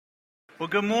Well,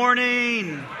 good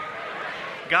morning.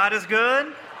 God is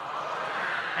good,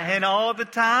 and all the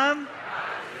time.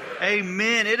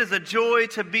 Amen. It is a joy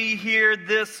to be here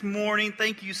this morning.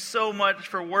 Thank you so much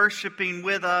for worshiping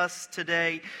with us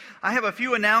today. I have a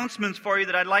few announcements for you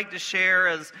that I'd like to share.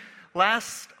 As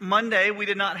last Monday, we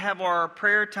did not have our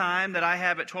prayer time that I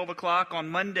have at 12 o'clock on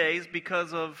Mondays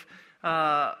because of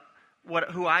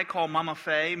who I call Mama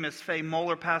Faye. Miss Faye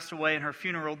Moeller passed away in her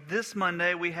funeral. This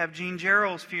Monday, we have Jean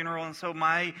Gerald's funeral, and so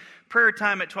my prayer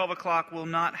time at 12 o'clock will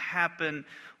not happen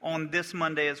on this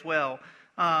Monday as well.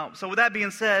 So with that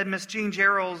being said, Miss Jean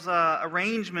Gerald's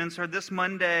arrangements are this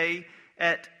Monday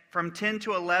from 10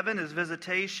 to 11 is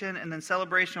visitation, and then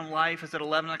Celebration of Life is at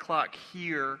 11 o'clock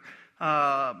here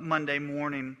Monday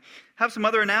morning. I have some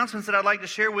other announcements that I'd like to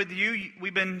share with you.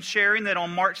 We've been sharing that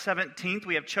on March 17th,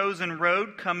 we have Chosen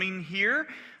Road coming here,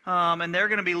 and they're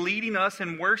going to be leading us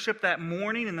in worship that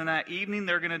morning, and then that evening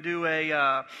they're going to do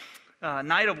a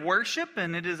night of worship,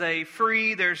 and it is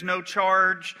there's no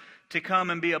charge to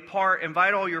come and be a part.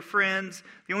 Invite all your friends.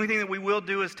 The only thing that we will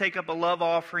do is take up a love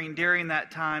offering during that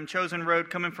time. Chosen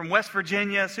Road coming from West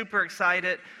Virginia, super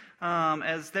excited.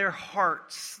 As their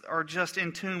hearts are just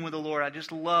in tune with the Lord. I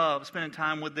just love spending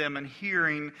time with them and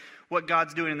hearing what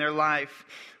God's doing in their life.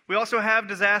 We also have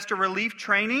disaster relief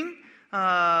training,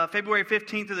 February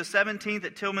 15th through the 17th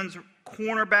at Tillman's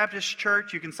Corner Baptist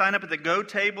Church. You can sign up at the Go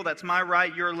table. That's my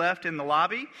right, your left in the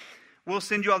lobby. We'll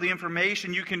send you all the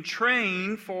information. You can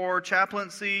train for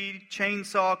chaplaincy,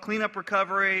 chainsaw, cleanup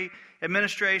recovery,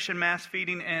 administration, mass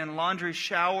feeding, and laundry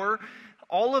shower.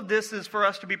 All of this is for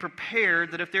us to be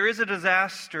prepared that if there is a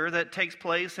disaster that takes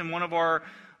place in one of our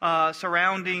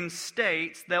surrounding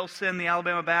states, they'll send the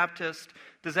Alabama Baptist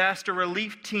disaster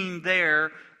relief team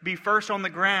there, be first on the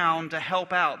ground to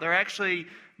help out. They're actually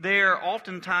there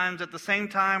oftentimes at the same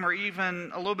time or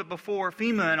even a little bit before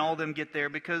FEMA and all of them get there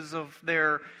because of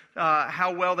their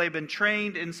how well they've been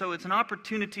trained. And so it's an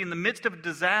opportunity in the midst of a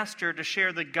disaster to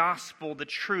share the gospel, the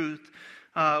truth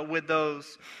with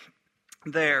those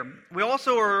there. We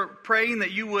also are praying that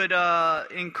you would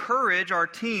encourage our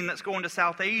team that's going to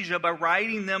South Asia by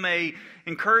writing them a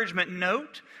encouragement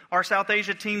note. Our South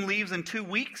Asia team leaves in 2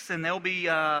 weeks, and they'll be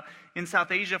in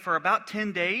South Asia for about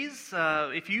 10 days.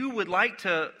 If you would like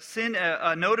to send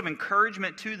a note of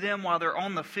encouragement to them while they're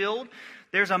on the field,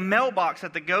 there's a mailbox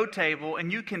at the Go table,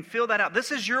 and you can fill that out.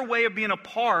 This is your way of being a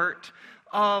part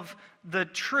of the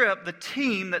trip, the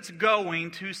team that's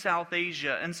going to South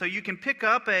Asia. And so you can pick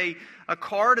up a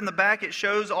card in the back. It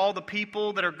shows all the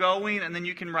people that are going, and then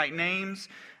you can write names,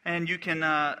 and you can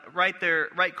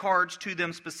write cards to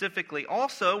them specifically.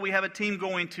 Also, we have a team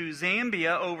going to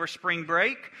Zambia over spring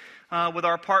break. With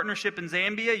our partnership in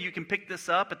Zambia, you can pick this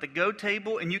up at the Go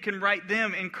table, and you can write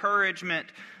them encouragement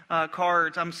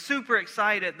cards. I'm super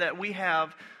excited that we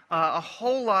have a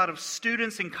whole lot of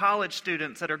students and college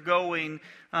students that are going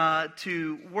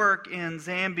to work in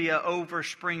Zambia over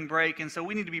spring break. And so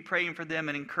we need to be praying for them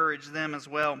and encourage them as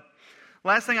well.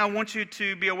 Last thing I want you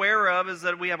to be aware of is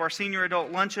that we have our senior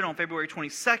adult luncheon on February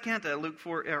 22nd at Luke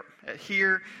 4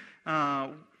 here.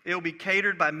 It'll be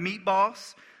catered by Meat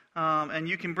Boss. And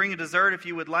you can bring a dessert if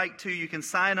you would like to. You can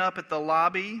sign up at the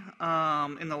lobby,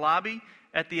 in the lobby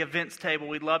at the events table.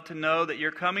 We'd love to know that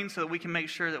you're coming so that we can make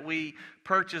sure that we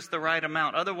purchase the right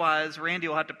amount. Otherwise, Randy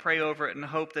will have to pray over it and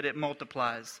hope that it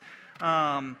multiplies.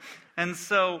 And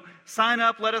so sign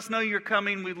up. Let us know you're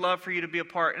coming. We'd love for you to be a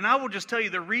part. And I will just tell you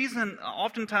the reason,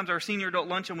 oftentimes our senior adult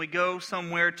luncheon, we go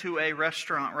somewhere to a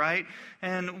restaurant, right?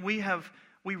 And we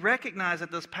recognize that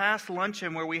this past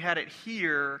luncheon where we had it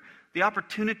here, the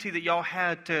opportunity that y'all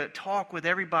had to talk with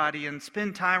everybody and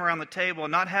spend time around the table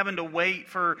and not having to wait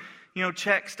for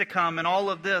checks to come and all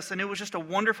of this. And it was just a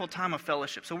wonderful time of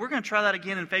fellowship. So we're going to try that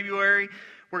again in February.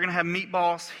 We're going to have Meat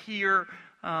Boss here,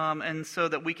 and so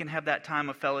that we can have that time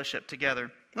of fellowship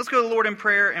together. Let's go to the Lord in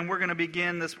prayer, and we're going to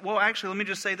begin this. Well, actually, let me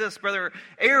just say this. Brother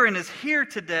Aaron is here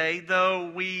today,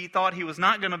 though we thought he was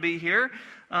not going to be here.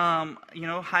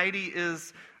 Heidi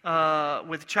is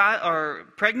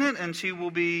pregnant, and she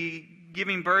will be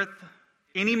giving birth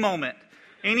any moment,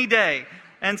 any day.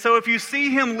 And so if you see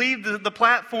him leave the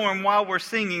platform while we're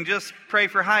singing, just pray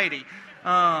for Heidi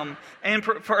and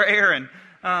for Aaron.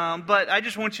 But I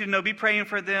just want you to know, be praying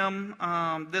for them.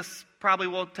 This probably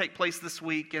will take place this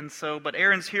week. But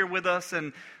Aaron's here with us,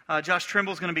 and Josh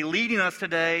Trimble's going to be leading us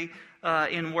today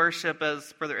in worship,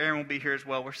 as Brother Aaron will be here as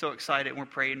well. We're so excited, and we're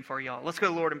praying for y'all. Let's go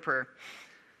to the Lord in prayer.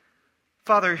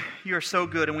 Father, you are so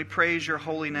good, and we praise your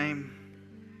holy name.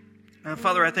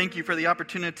 Father, I thank you for the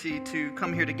opportunity to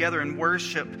come here together and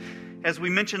worship. As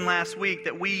we mentioned last week,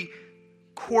 that we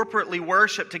corporately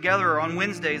worship together on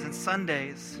Wednesdays and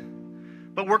Sundays.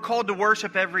 but we're called to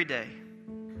worship every day.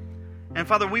 And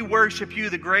Father, we worship you,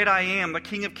 the great I am, the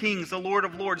King of kings, the Lord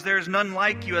of lords. There is none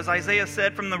like you. As Isaiah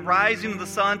said, from the rising of the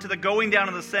sun to the going down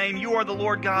of the same, you are the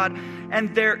Lord God,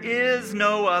 and there is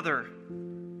no other.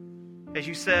 As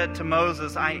you said to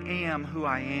Moses, I am who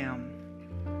I am.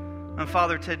 And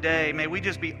Father, today, may we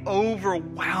just be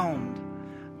overwhelmed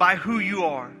by who you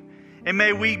are. And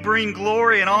may we bring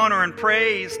glory and honor and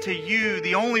praise to you,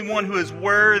 the only one who is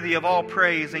worthy of all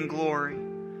praise and glory.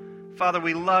 Father,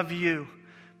 we love you.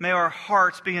 May our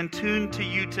hearts be in tune to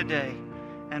you today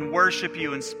and worship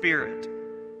you in spirit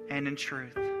and in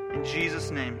truth. In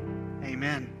Jesus' name,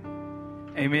 amen.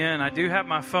 Amen. I do have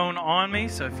my phone on me,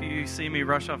 so if you see me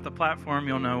rush off the platform,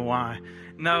 you'll know why.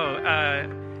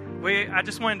 I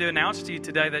just wanted to announce to you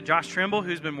today that Josh Trimble,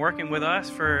 who's been working with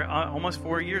us for almost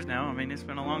 4 years now, I mean, it's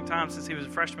been a long time since he was a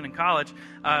freshman in college,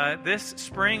 this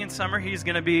spring and summer, he's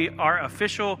going to be our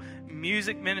official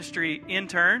music ministry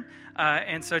intern.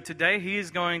 And so today he is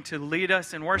going to lead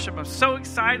us in worship. I'm so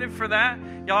excited for that.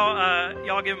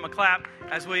 Y'all give him a clap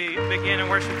as we begin in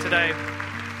worship today.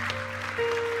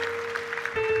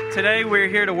 Today we're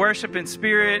here to worship in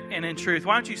spirit and in truth.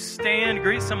 Why don't you stand,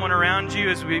 greet someone around you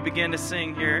as we begin to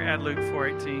sing here at Luke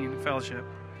 4:18 Fellowship.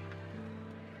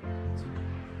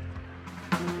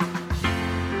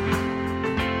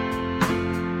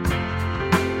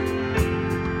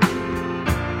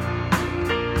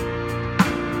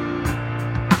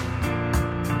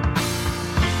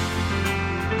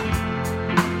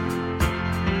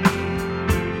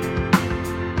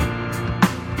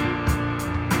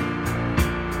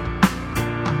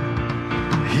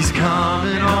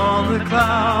 Coming on the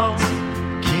clouds,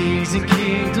 kings and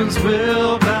kingdoms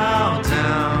will bow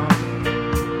down,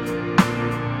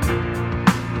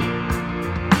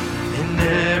 and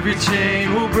every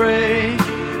chain will break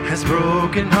as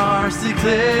broken hearts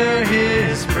declare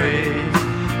his praise.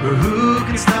 For who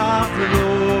can stop the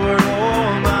Lord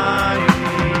Almighty?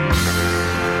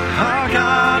 Our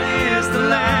God is the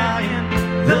Lion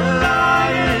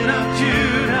of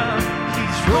Judah.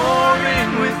 He's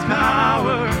roaring with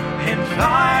power and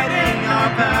fighting our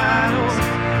battles,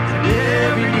 and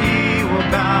every knee will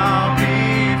bow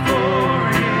before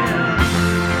him.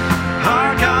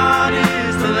 Our God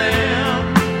is the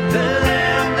Lamb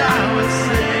that was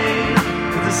slain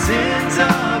for the sins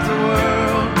of the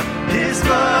world. His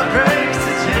blood breaks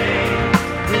the chains,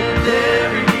 and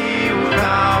every knee will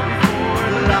bow before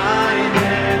the Lion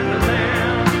and the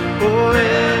Lamb. Oh,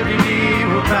 every knee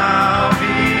will bow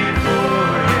before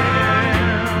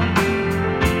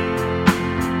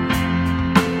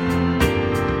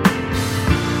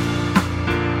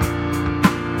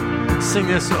sing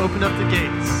this, so open up the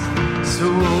gates. So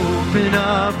open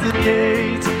up the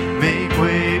gates, make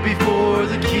way before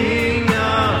the King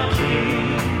of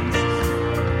Kings.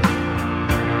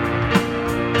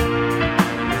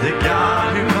 The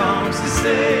God who comes to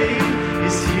save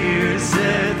is here to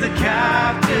set the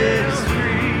captives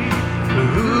free. But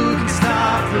who can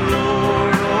stop the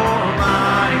Lord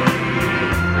Almighty?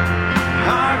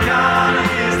 Our God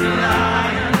is the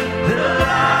Lion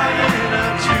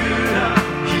of Judah.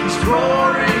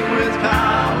 Roaring with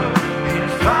power and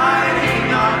fighting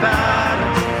our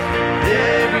battles,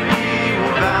 every knee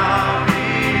will bow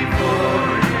before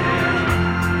him.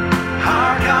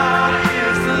 Our God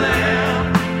is the Lamb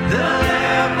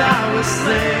that was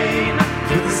slain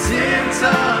for the sins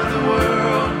of the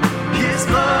world. His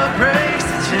blood breaks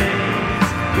the chains.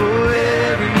 Oh,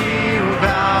 every knee will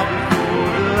bow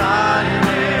before the Lion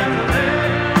and the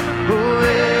Lamb. Oh,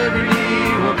 every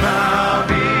knee will bow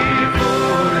before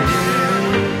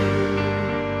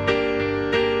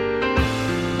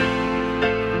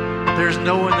there's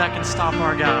no one that can stop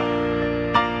our God.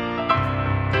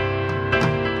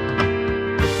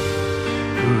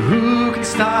 Who can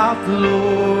stop the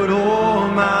Lord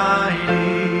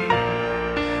Almighty?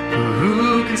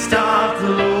 Who can stop the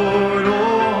Lord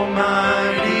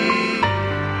Almighty?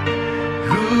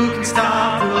 Who can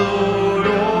stop the Lord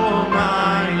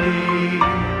Almighty?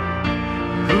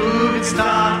 Who can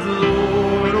stop the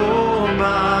Lord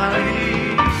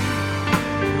Almighty?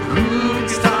 Who can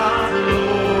stop the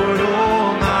Lord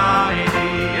Almighty?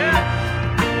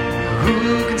 Who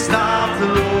can stop the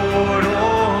Lord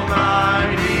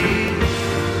Almighty?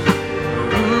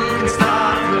 Who can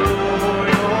stop the Lord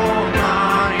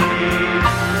Almighty?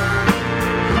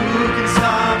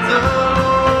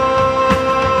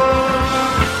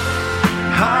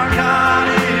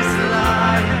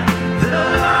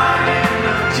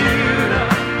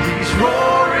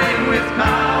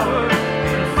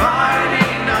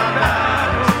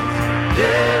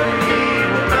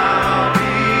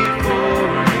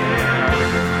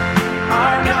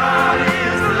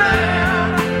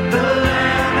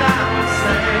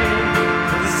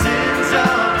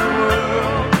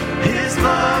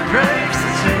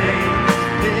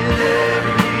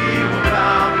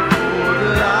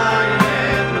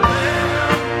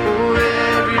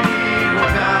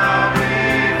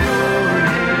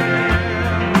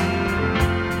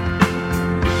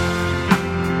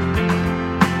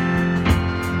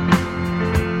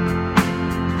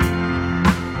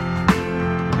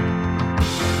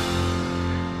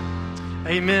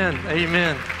 Amen.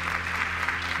 Amen.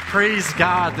 Praise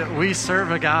God that we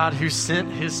serve a God who sent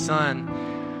his son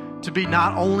to be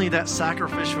not only that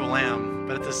sacrificial lamb,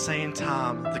 but at the same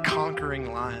time, the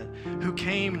conquering lion, who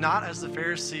came not as the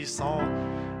Pharisees saw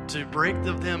to break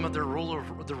them of their rule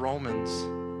of the Romans,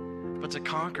 but to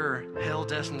conquer hell,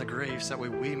 death, and the grave so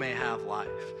that we may have life.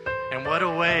 And what a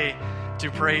way to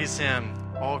praise him,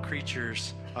 all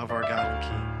creatures of our God and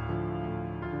King.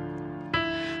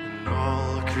 And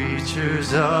all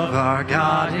creatures of our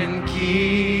God and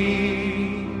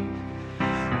King,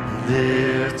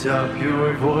 lift up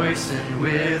your voice and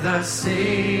with us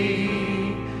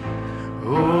sing.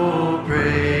 Oh,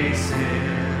 praise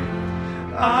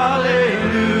him.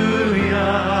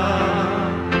 Alleluia.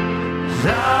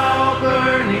 Thou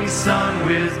burning sun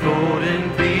with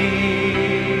golden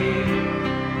beam,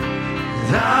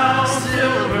 thou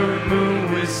silver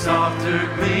moon with softer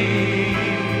gleam.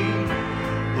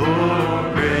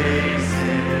 Oh, praise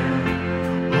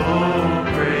him. Oh,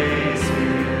 praise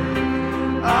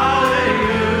him.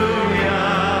 Alleluia.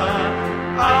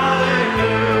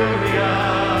 Alleluia.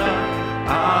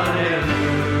 Alleluia.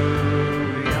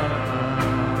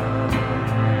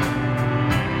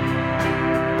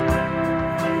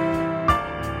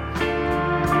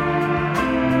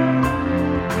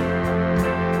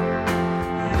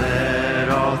 Let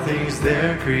all things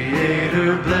their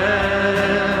Creator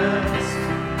bless,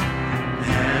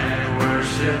 and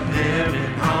worship him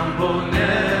in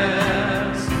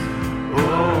humbleness.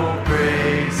 Oh,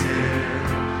 praise him.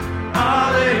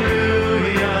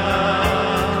 Alleluia.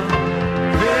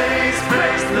 Praise,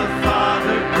 praise the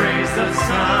Father, praise the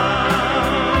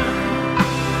Son,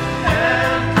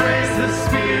 and praise the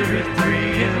Spirit,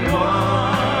 three in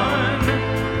one.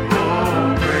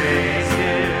 Oh, praise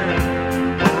him.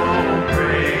 Oh,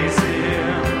 praise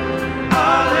him.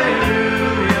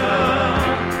 Alleluia.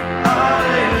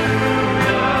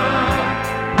 Alleluia.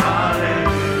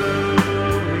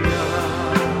 Alleluia.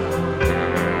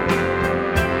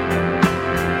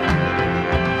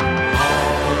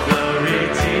 All the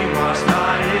redeemed washed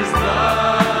by his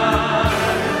blood,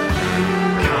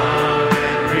 come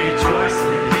and rejoice in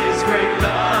his great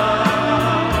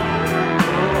love.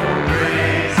 Oh,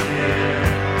 praise him.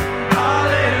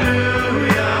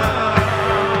 Alleluia.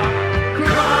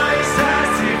 Christ has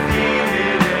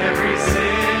defeated every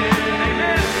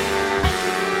sin.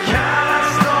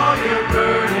 Cast all your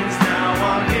burdens now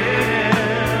on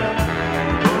him.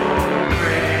 Oh,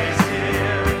 praise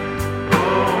him.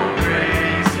 Oh,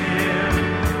 praise him.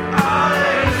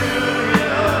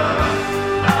 Alleluia.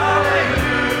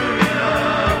 Alleluia.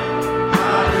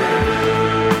 Alleluia.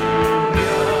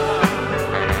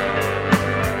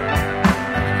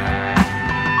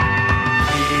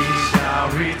 He shall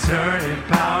return in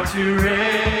power to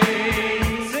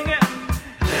reign. Sing it.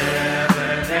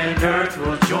 Heaven and earth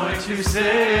will join to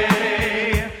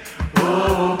say,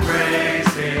 oh,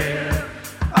 praise him.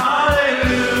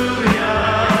 Alleluia.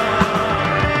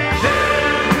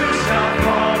 Then who shall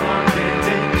fall on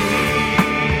bended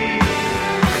knee?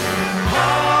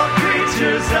 All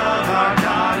creatures of our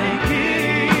God and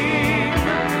King.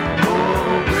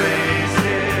 Oh, praise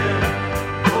him.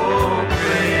 Oh,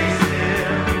 praise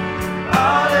him.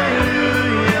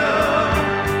 Alleluia.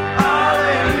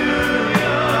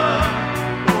 Alleluia.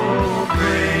 Oh,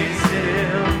 praise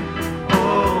him.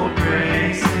 Oh,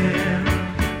 praise him.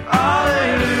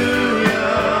 Alleluia.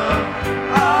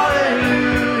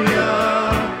 Alleluia.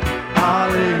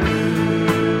 Alleluia.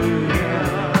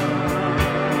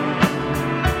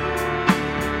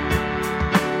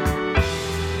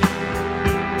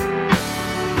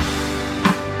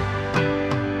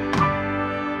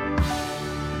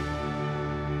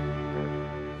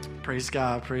 Praise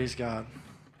God, praise God.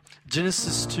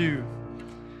 Genesis 2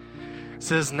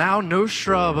 says, Now no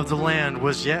shrub of the land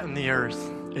was yet in the earth,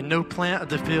 and no plant of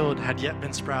the field had yet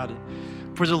been sprouted.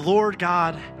 For the Lord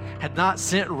God had not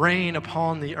sent rain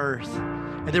upon the earth,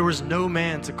 and there was no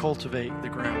man to cultivate the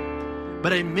ground.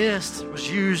 But a mist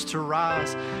was used to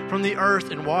rise from the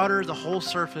earth and water the whole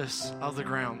surface of the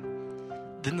ground.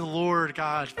 Then the Lord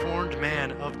God formed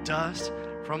man of dust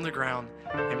from the ground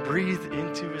and breathed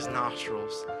into his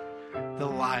nostrils the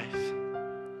life,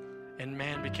 and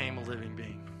man became a living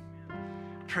being.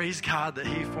 Praise God that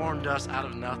he formed us out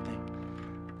of nothing,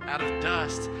 out of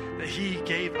dust, that he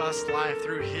gave us life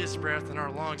through his breath in our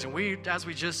lungs. And we, as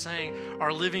we just sang,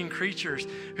 are living creatures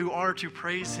who are to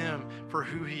praise him for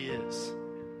who he is.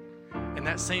 And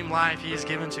that same life he has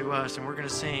given to us, and we're going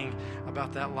to sing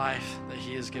about that life that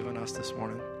he has given us this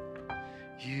morning.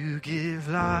 You give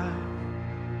life,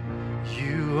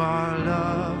 you are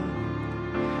love,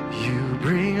 you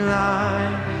bring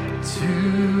light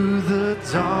to the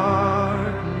dark.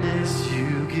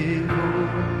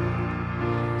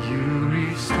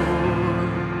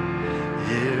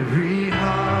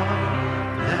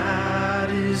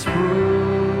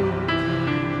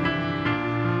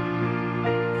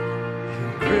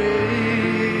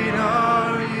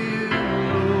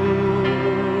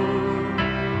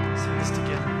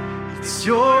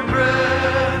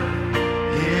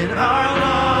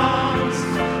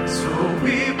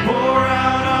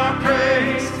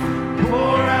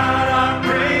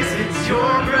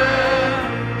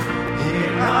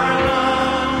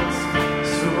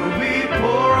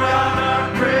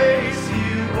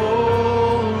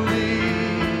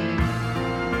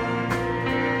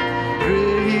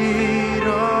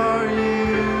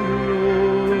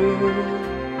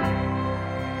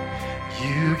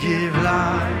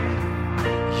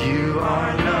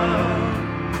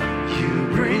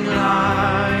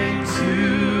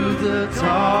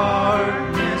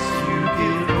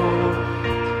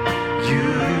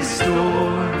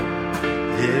 restore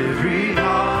every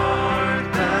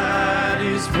heart that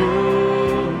is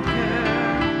broken.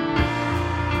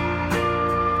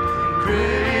 And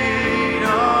great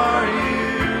are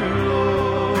you,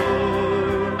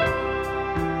 Lord.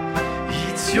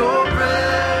 It's your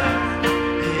breath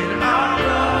in our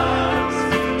lungs,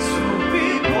 so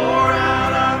we pour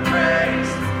out our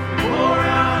praise, pour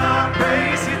out our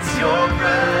praise. It's your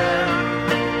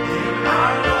breath in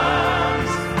our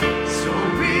lungs, so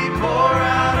we pour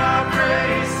out our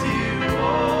praise to you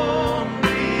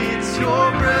only. It's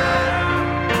your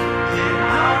breath in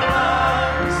our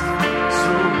lungs,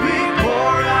 so we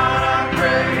pour out our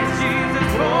praise. Jesus,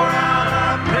 pour out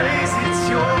our praise. It's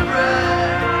your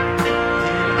breath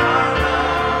in our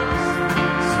lungs,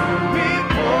 so we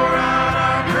pour out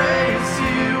our praise to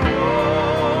you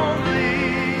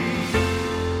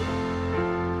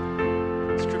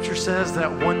only. Scripture says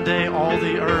that one day all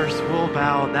the earth will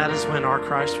bow, and that is when our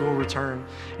Christ will return.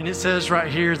 And it says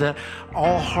right here that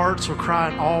all hearts will cry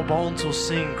and all bones will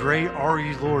sing, great are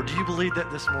you, Lord. Do you believe that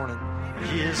this morning?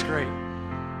 He is great.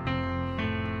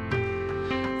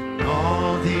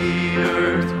 All the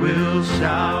earth will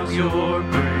shout your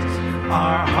praise.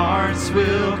 Our hearts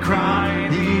will cry.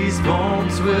 These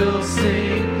bones will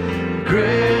sing.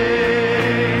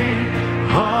 Great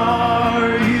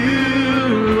are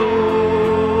you,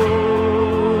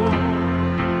 Lord.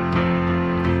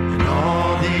 And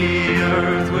all the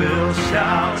earth will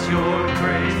shout your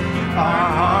praise.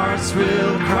 Our hearts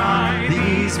will cry.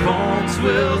 These bones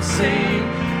will sing.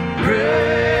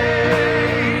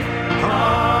 Great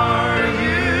are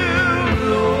you,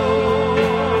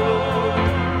 Lord.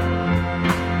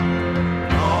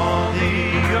 All the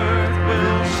earth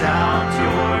will shout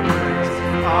your praise.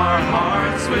 Our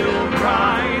hearts will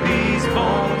cry. These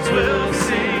bones will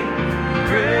sing.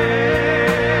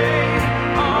 Great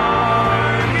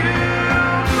are you,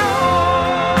 Lord.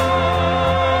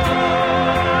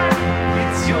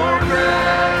 It's your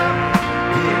breath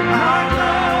in our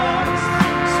lungs,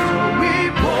 so we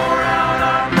pour out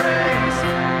our praise,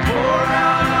 pour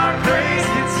out our praise.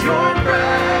 It's your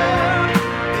breath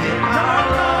in our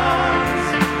lungs,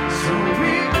 so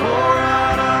we pour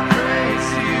out our praise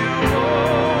to you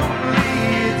only.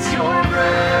 It's your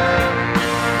breath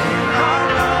in our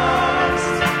lungs,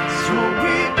 so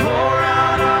we pour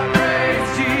out our praise.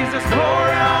 Jesus, pour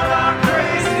out our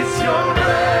praise. It's your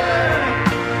breath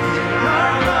in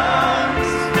our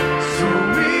lungs, so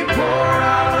we pour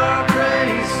out our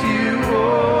praise to you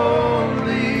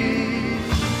only.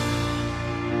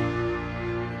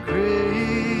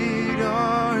 Great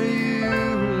are you,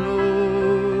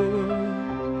 Lord.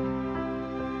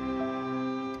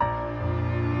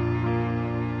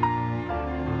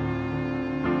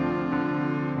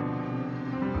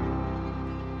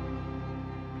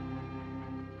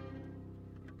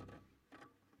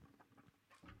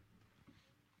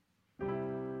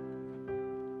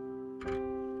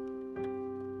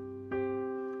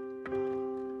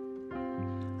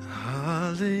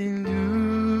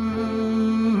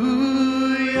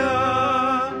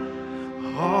 Hallelujah.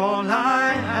 All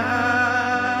I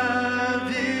have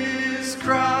is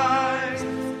Christ.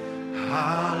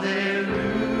 Hallelujah.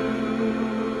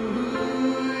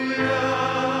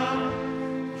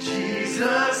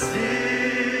 Jesus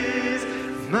is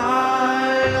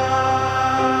my life.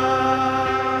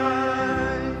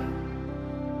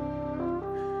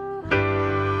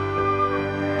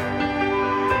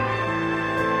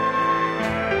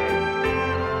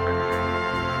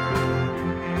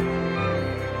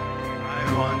 I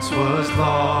once was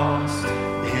lost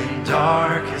in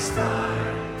darkest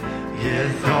night,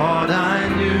 yet thought I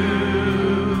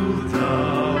knew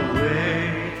the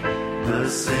way. The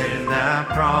sin that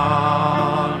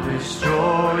promised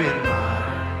joy and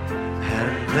light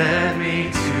had led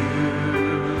me to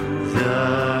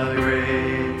the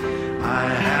grave. I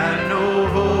had no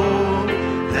hope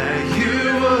that you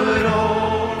would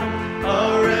hold a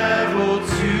rebel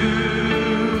to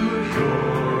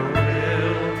your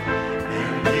will.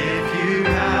 And if you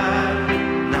had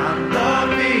not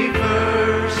loved me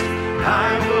first, I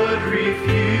would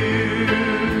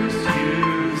refuse to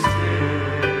stay.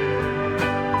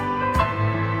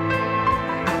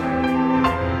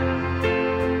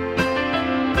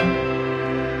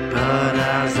 But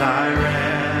as I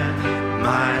ran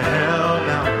my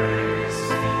hell-bound race,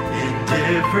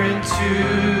 indifferent to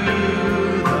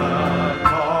the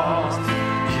cost,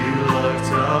 you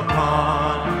looked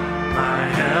upon my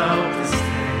helpless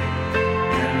state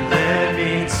and led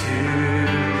me to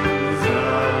the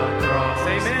cross.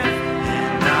 Amen.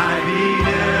 And I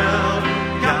beheld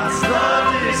God's love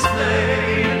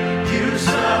displayed. You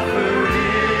suffered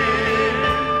in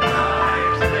my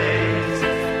place.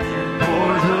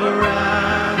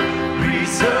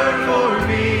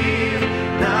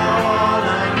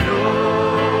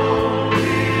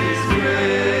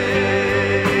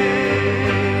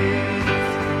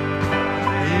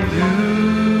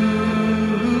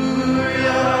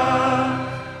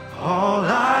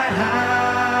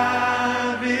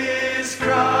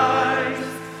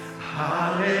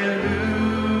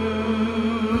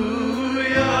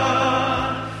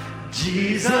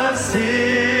 Jesus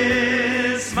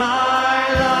is my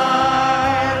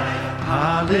life.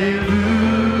 Hallelujah.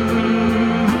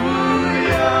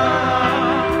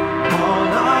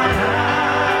 All I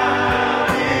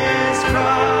have is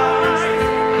Christ.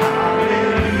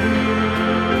 Hallelujah.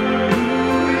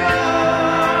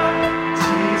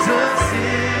 Jesus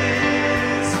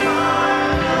is my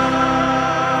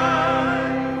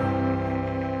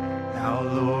life. Now,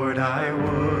 Lord, I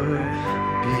would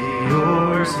be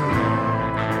yours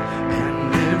alone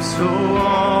and live so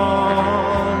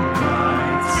all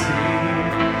might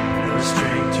see. No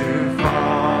strength to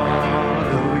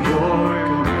follow your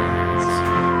commands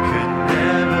could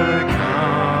never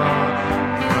come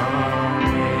from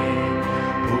me.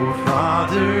 Oh,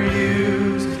 Father,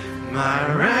 use my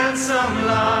ransom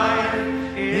life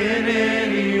in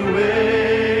any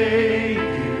way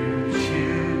you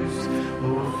choose.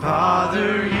 Oh,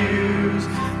 Father, use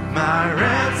my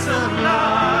ransom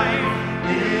life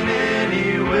in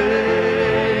any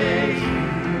way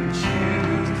you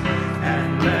choose,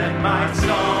 and let my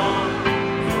song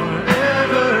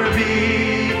forever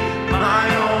be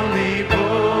my only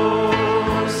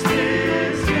boast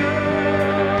is you.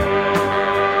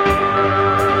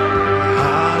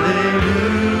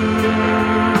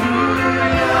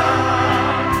 Hallelujah.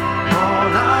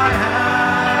 All I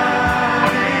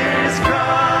have is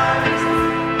Christ.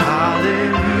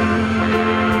 Hallelujah.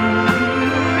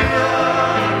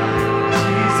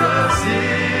 Jesus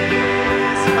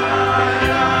is my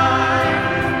life.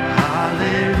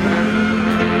 Hallelujah.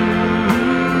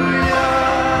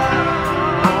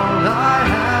 All I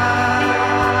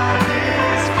have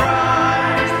is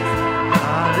Christ.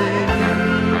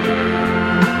 Hallelujah.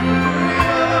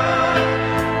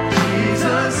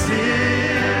 Jesus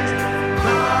is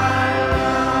my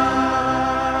life.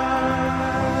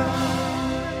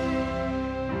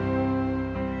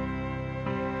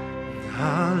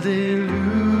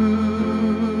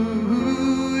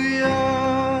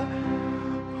 Hallelujah.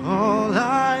 All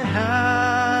I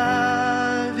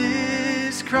have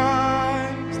is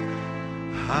Christ.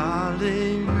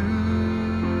 Hallelujah.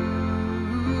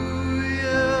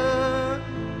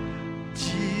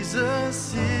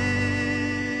 Jesus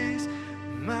is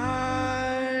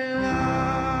my life.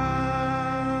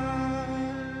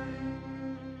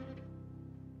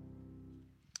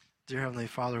 Dear Heavenly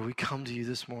Father, we come to you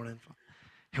this morning,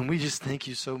 and we just thank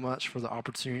you so much for the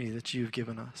opportunity that you've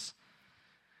given us.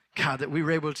 God, that we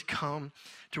were able to come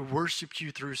to worship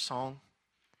you through song.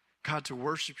 God, to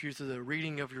worship you through the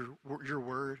reading of your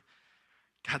word.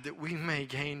 God, that we may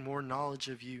gain more knowledge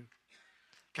of you.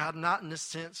 God, not in a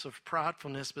sense of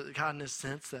pridefulness, but God, in a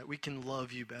sense that we can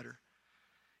love you better.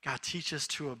 God, teach us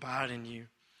to abide in you.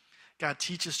 God,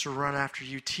 teach us to run after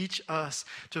you. Teach us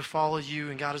to follow you.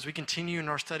 And God, as we continue in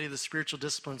our study of the spiritual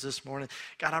disciplines this morning,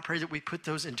 God, I pray that we put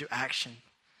those into action.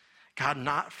 God,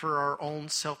 not for our own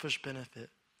selfish benefit,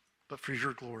 but for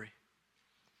your glory.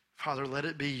 Father, let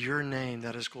it be your name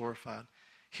that is glorified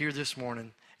here this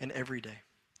morning and every day.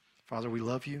 Father, we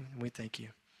love you and we thank you.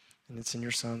 And it's in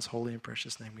your Son's holy and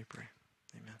precious name we pray.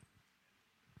 Amen.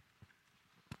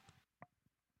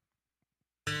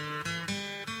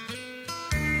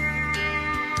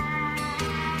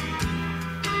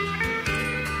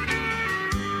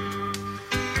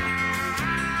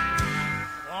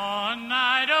 One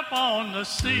night upon the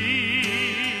sea,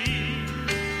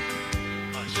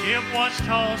 a ship was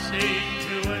tossing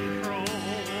to and fro.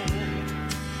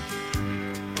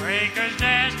 Breakers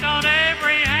dashed on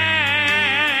every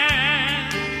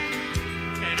hand,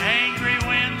 and angry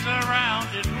winds around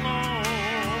it blow.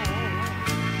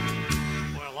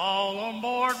 Well, all on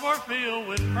board were filled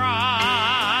with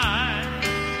pride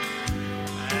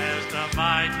as the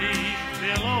mighty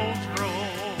billows roll.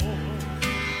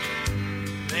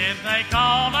 Then they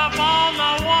called upon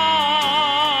the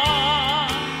one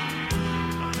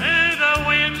who the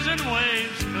winds and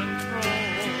waves control.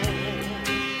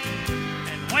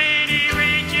 And when he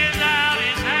reaches out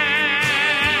his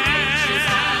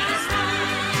hand,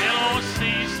 billows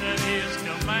cease at his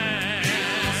command.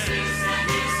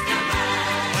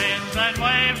 Winds and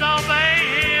waves obey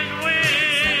his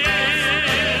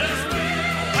will.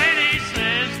 When he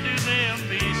says to them,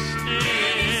 be still.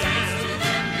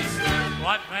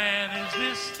 What man is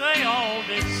this? They all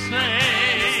did say,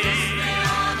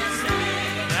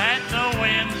 that the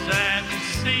winds and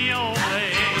sea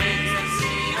obey.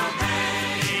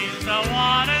 He's the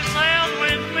one who sails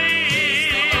with me.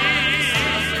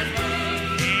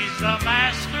 He's the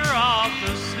master of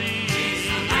the sea.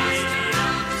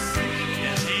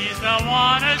 Yes, he's the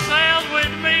one who sails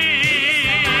with me.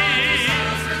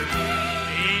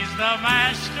 He's the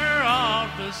master of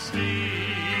the sea.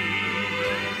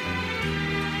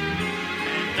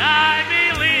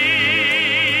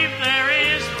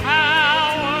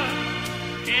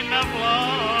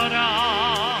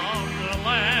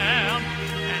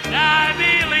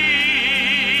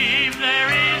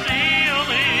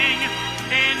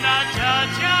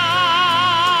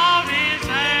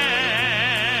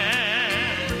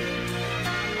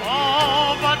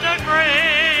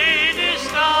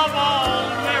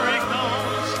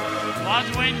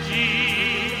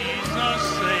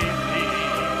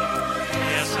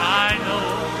 I know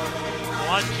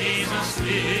what Jesus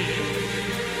did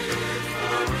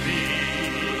for me.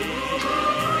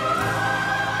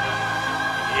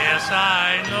 Yes,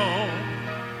 I know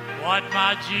what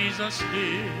my Jesus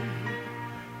did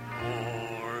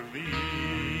for me.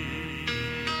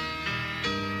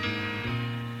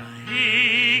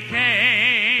 He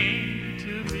came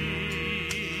to me.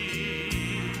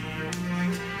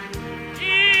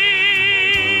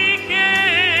 He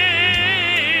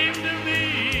came to me.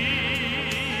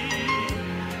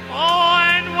 Oh,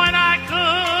 and when I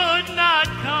could not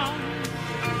come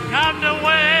to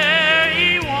where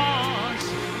he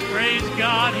was, praise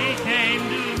God, he came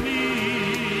to me.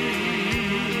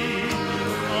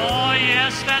 Oh,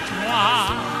 yes, that's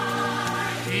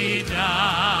why he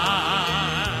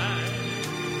died.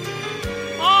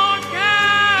 On Calvary.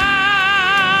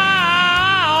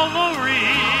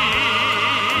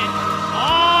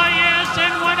 Oh, yes,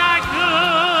 and when I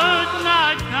could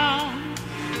not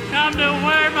come to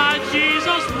where my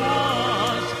Jesus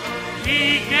was,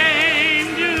 he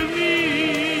came to me.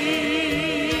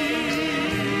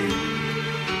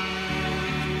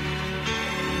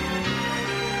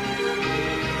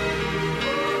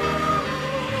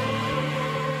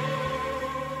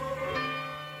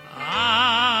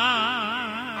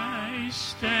 I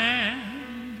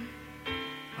stand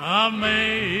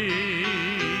amazed.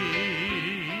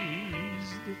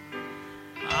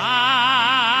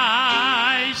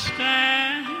 I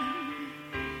stand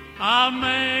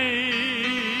amazed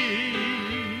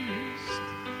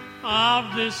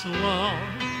of this love,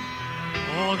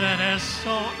 oh, that has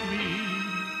sought me,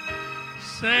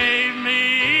 saved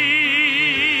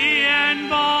me, and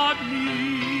bought me.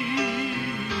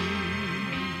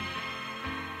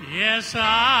 Yes,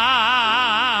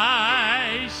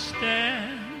 I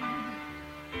stand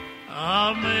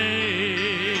amazed.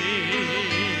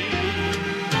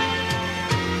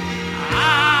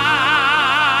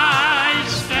 I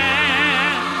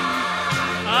stand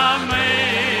amazed.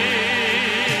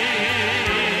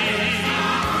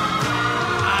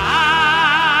 I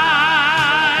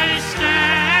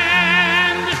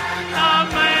stand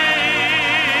amazed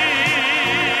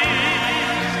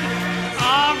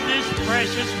of this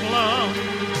precious blood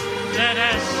that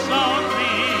has sought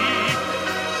me,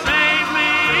 saved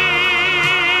me,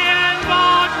 and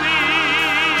bought me.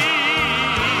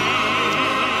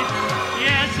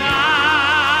 Yes,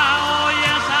 oh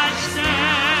yes, I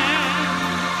stand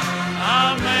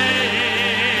amazed.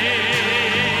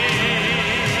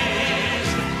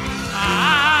 I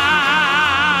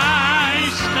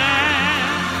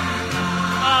stand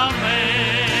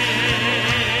amazed.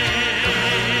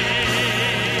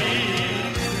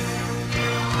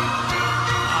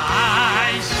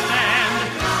 I stand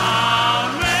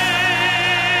amazed.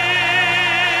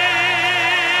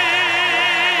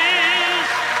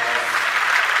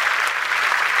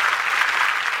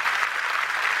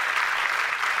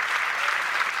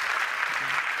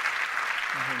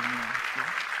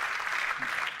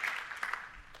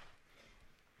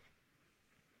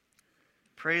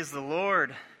 Praise the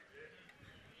Lord.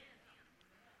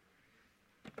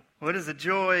 What is a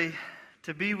joy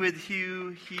to be with you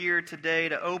here today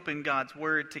to open God's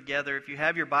Word together. If you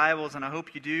have your Bibles, and I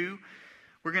hope you do,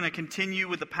 we're going to continue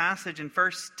with the passage in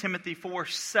 1 Timothy 4,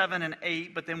 7 and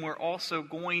 8, but then we're also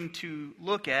going to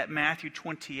look at Matthew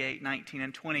 28, 19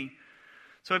 and 20.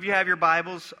 So if you have your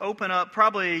Bibles, open up.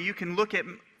 Probably you can look at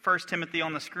 1 Timothy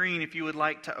on the screen if you would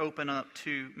like to open up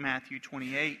to Matthew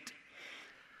 28.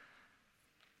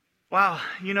 Wow,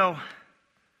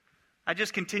 I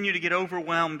just continue to get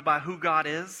overwhelmed by who God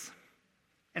is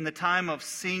and the time of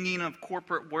singing, of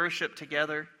corporate worship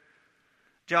together.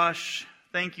 Josh,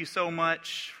 thank you so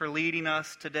much for leading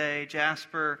us today.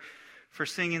 Jasper, for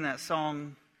singing that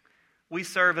song. We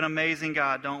serve an amazing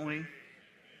God, don't we?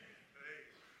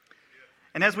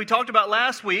 And as we talked about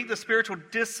last week, the spiritual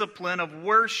discipline of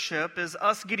worship is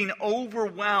us getting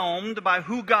overwhelmed by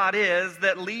who God is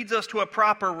that leads us to a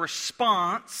proper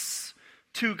response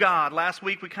to God. Last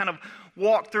week we kind of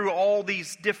walked through all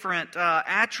these different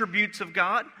attributes of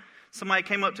God. Somebody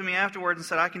came up to me afterwards and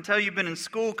said, I can tell you've been in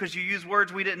school because you use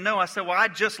words we didn't know. I said, well, I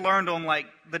just learned them like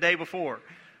the day before.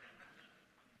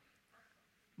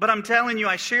 But I'm telling you,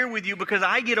 I share with you because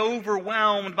I get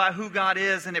overwhelmed by who God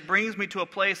is, and it brings me to a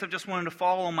place of just wanting to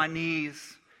fall on my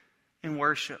knees in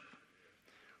worship.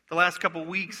 The last couple of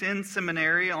weeks in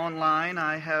seminary online,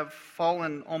 I have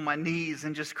fallen on my knees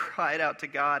and just cried out to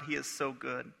God. He is so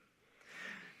good.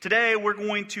 Today, we're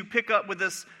going to pick up with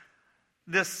this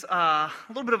this a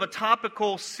little bit of a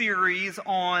topical series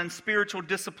on spiritual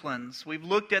disciplines. We've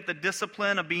looked at the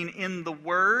discipline of being in the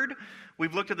Word.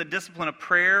 We've looked at the discipline of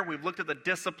prayer. We've looked at the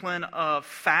discipline of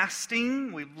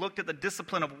fasting. We've looked at the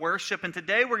discipline of worship. And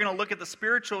today we're going to look at the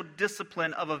spiritual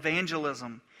discipline of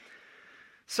evangelism.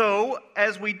 So,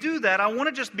 as we do that, I want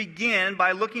to just begin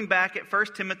by looking back at 1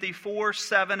 Timothy 4,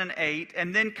 7, and 8,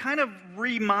 and then kind of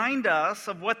remind us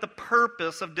of what the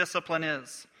purpose of discipline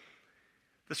is.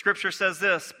 The Scripture says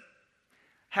this: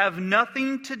 have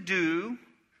nothing to do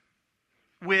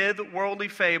with worldly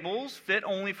fables, fit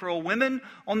only for old women.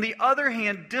 On the other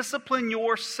hand, discipline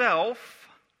yourself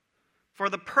for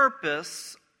the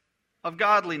purpose of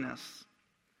godliness.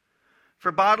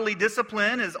 For bodily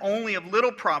discipline is only of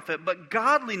little profit, but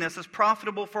godliness is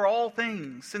profitable for all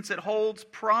things, since it holds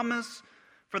promise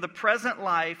for the present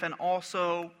life and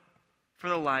also for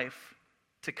the life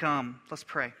to come. Let's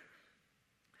pray.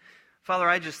 Father,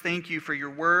 I just thank you for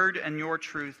your word and your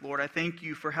truth, Lord. I thank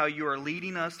you for how you are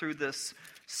leading us through this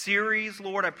series,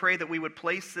 Lord. I pray that we would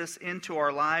place this into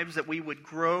our lives, that we would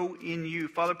grow in you.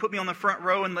 Father, put me on the front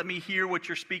row and let me hear what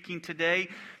you're speaking today,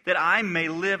 that I may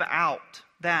live out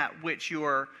that which you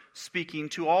are speaking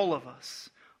to all of us.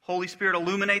 Holy Spirit,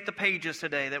 illuminate the pages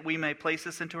today that we may place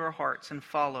this into our hearts and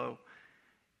follow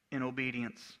in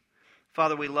obedience.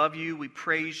 Father, we love you, we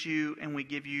praise you, and we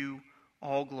give you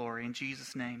all glory. In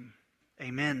Jesus' name,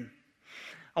 amen.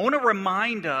 I want to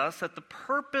remind us that the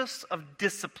purpose of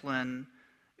discipline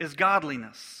is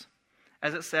godliness.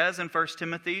 As it says in 1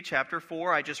 Timothy chapter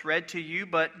 4, I just read to you,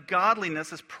 but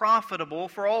godliness is profitable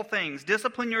for all things.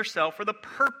 Discipline yourself for the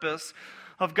purpose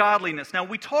of godliness. Now,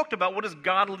 we talked about what does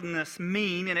godliness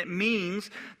mean, and it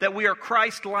means that we are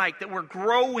Christ-like, that we're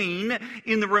growing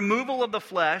in the removal of the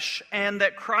flesh, and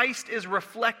that Christ is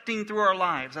reflecting through our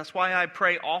lives. That's why I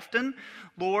pray often,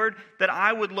 Lord, that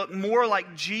I would look more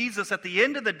like Jesus at the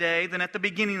end of the day than at the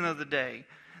beginning of the day.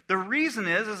 The reason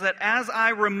is that as I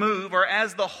remove, or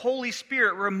as the Holy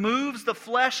Spirit removes the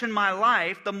flesh in my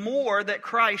life, the more that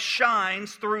Christ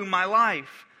shines through my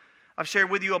life. I've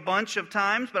shared with you a bunch of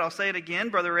times, but I'll say it again.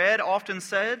 Brother Ed often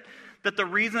said that the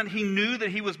reason that he knew that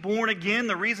he was born again,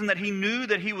 the reason that he knew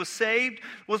that he was saved,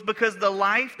 was because the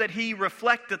life that he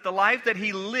reflected, the life that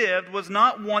he lived, was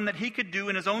not one that he could do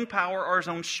in his own power or his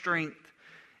own strength.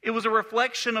 It was a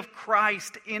reflection of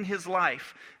Christ in his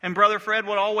life. And Brother Fred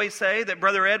would always say that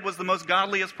Brother Ed was the most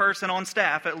godliest person on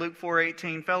staff at Luke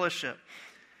 4:18 Fellowship.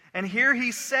 And here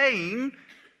he's saying,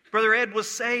 Brother Ed was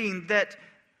saying that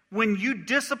when you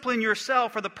discipline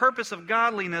yourself for the purpose of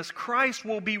godliness, Christ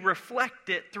will be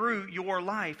reflected through your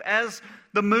life. As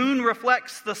the moon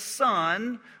reflects the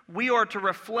sun, we are to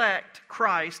reflect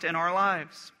Christ in our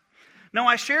lives. Now,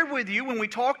 I shared with you when we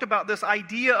talked about this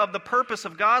idea of the purpose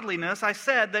of godliness, I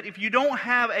said that if you don't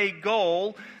have a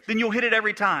goal, then you'll hit it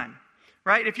every time,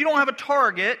 right? If you don't have a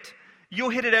target, you'll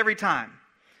hit it every time.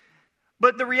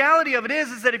 But the reality of it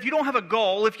is that if you don't have a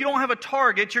goal, if you don't have a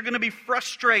target, you're going to be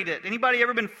frustrated. Anybody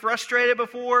ever been frustrated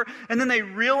before? And then they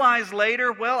realize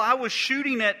later, well, I was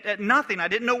shooting at nothing. I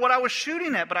didn't know what I was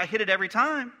shooting at, but I hit it every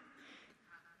time.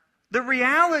 The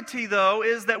reality, though,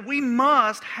 is that we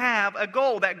must have a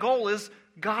goal. That goal is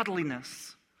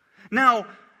godliness. Now,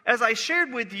 as I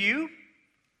shared with you,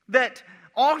 that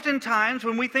oftentimes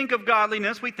when we think of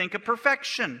godliness, we think of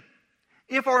perfection.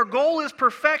 If our goal is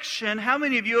perfection, how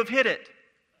many of you have hit it?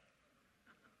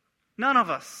 None of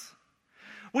us.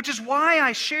 Which is why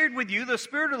I shared with you, the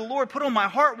Spirit of the Lord put on my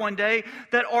heart one day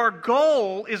that our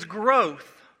goal is growth.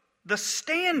 The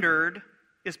standard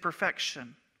is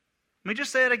perfection. Let me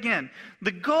just say it again.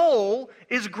 The goal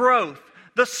is growth.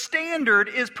 The standard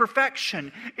is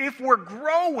perfection. If we're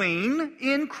growing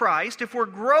in Christ, if we're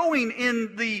growing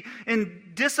in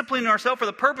disciplining ourselves for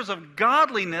the purpose of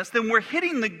godliness, then we're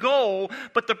hitting the goal,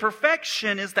 but the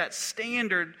perfection is that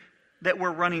standard that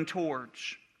we're running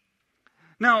towards.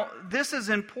 Now, this is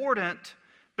important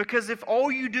because if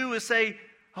all you do is say,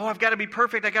 oh, I've got to be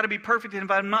perfect, and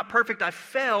if I'm not perfect, I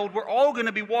failed, we're all going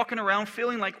to be walking around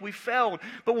feeling like we failed.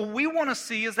 But what we want to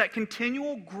see is that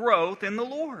continual growth in the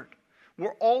Lord.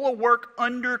 We're all a work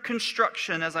under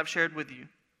construction, as I've shared with you.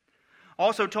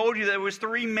 Also told you there was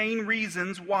 3 main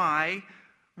reasons why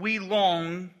we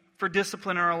long for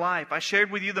discipline in our life. I shared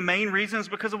with you the main reasons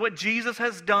because of what Jesus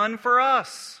has done for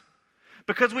us.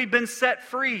 Because we've been set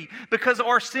free. Because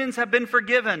our sins have been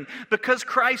forgiven. Because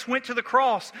Christ went to the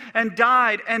cross and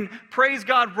died and, praise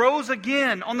God, rose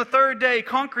again on the 3rd day,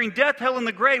 conquering death, hell, and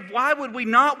the grave. Why would we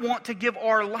not want to give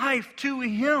our life to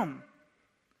Him?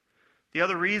 The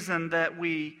other reason that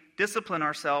we discipline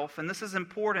ourselves, and this is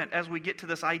important as we get to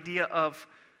this idea of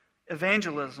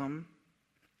evangelism,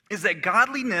 is that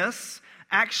godliness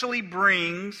actually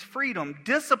brings freedom.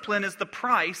 Discipline is the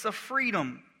price of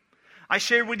freedom. I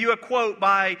shared with you a quote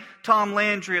by Tom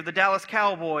Landry of the Dallas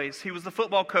Cowboys. He was the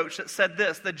football coach that said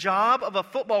this: "The job of a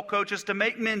football coach is to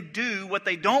make men do what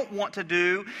they don't want to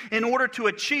do in order to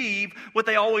achieve what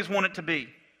they always want it to be."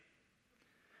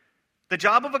 The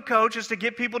job of a coach is to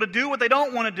get people to do what they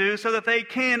don't want to do so that they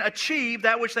can achieve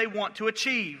that which they want to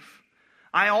achieve.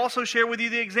 I also share with you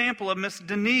the example of Miss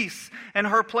Denise and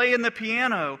her playing the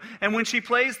piano. And when she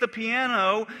plays the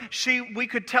piano, we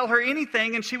could tell her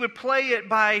anything and she would play it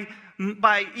by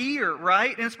ear,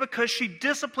 right? And it's because she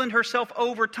disciplined herself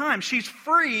over time. She's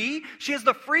free. She has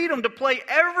the freedom to play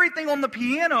everything on the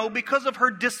piano because of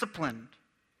her discipline.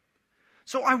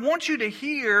 So I want you to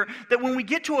hear that when we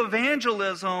get to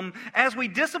evangelism, as we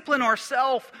discipline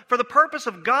ourselves for the purpose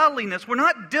of godliness, we're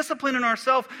not disciplining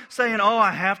ourselves saying, "Oh,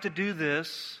 I have to do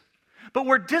this." But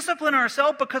we're disciplining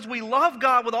ourselves because we love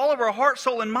God with all of our heart,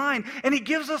 soul, and mind. And He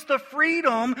gives us the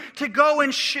freedom to go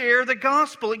and share the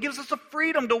gospel. It gives us the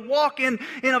freedom to walk in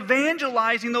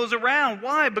evangelizing those around.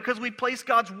 Why? Because we place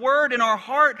God's word in our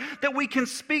heart that we can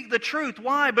speak the truth.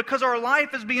 Why? Because our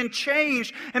life is being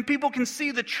changed and people can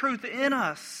see the truth in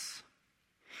us.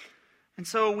 And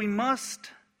so we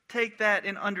must take that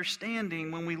in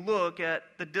understanding when we look at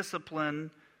the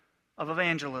discipline of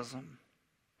evangelism.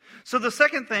 So the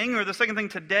second thing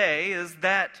today is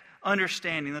that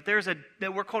understanding that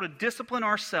that we're called to discipline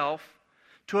ourselves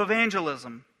to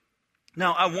evangelism.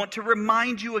 Now, I want to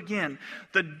remind you again,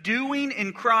 the doing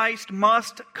in Christ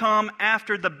must come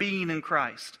after the being in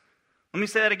Christ. Let me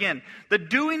say that again. The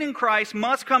doing in Christ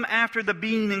must come after the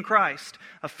being in Christ.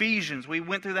 Ephesians, we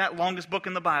went through that longest book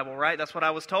in the Bible, right? That's what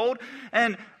I was told.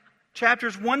 And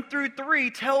chapters 1 through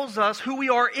 3 tells us who we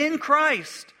are in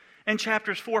Christ. And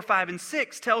chapters 4, 5, and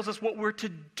 6 tells us what we're to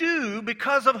do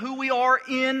because of who we are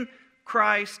in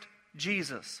Christ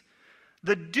Jesus.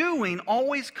 The doing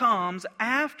always comes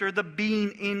after the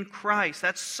being in Christ.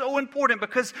 That's so important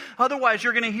because otherwise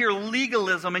you're going to hear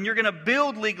legalism and you're going to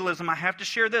build legalism. I have to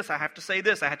share this. I have to say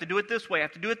this. I have to do it this way. I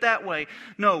have to do it that way.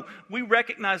 No, we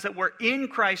recognize that we're in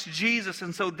Christ Jesus,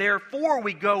 and so therefore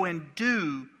we go and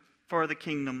do for the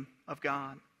kingdom of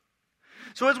God.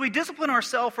 So as we discipline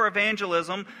ourselves for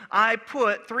evangelism, I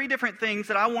put 3 different things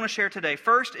that I want to share today.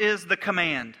 First is the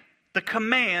command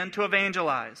to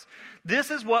evangelize.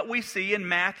 This is what we see in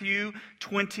Matthew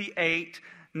 28,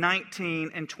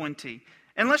 19, and 20.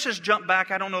 And let's just jump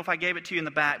back. I don't know if I gave it to you in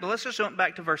the back, but let's just jump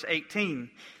back to verse 18.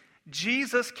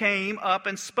 Jesus came up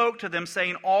and spoke to them,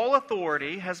 saying, "All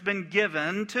authority has been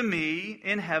given to me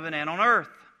in heaven and on earth.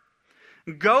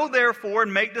 Go therefore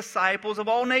and make disciples of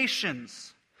all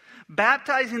nations,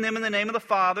 baptizing them in the name of the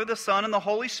Father, the Son, and the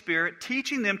Holy Spirit,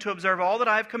 teaching them to observe all that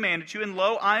I have commanded you. And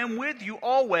lo, I am with you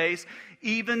always,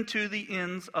 even to the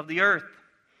ends of the earth."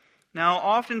 Now,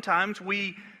 oftentimes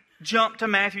we jump to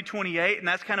Matthew 28, and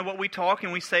that's kind of what we talk,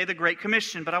 and we say the Great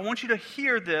Commission. But I want you to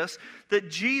hear this,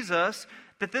 that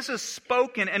this is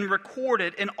spoken and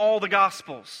recorded in all the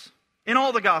Gospels. In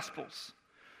all the Gospels.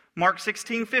 Mark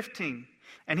 16, 15.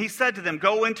 "And He said to them,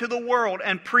 Go into the world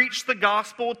and preach the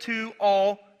gospel to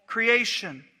all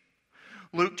creation."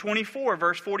 Luke 24,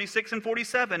 verse 46 and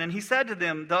 47. "And He said to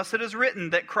them, Thus it is written,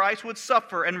 that Christ would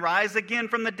suffer and rise again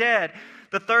from the dead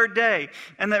the third day,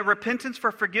 and that repentance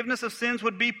for forgiveness of sins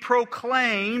would be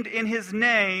proclaimed in His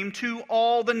name to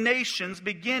all the nations,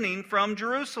 beginning from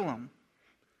Jerusalem."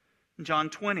 In John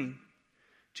 20,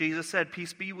 Jesus said,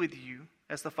 "Peace be with you.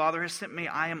 As the Father has sent me,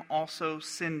 I am also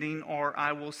sending," or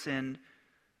I will send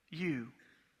you.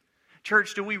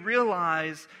 Church, do we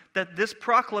realize that this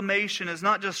proclamation is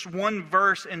not just one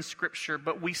verse in Scripture,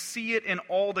 but we see it in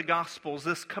all the Gospels,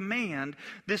 this command,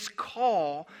 this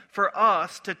call for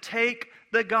us to take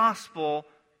the gospel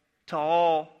to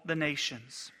all the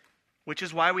nations, which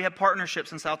is why we have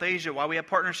partnerships in South Asia, why we have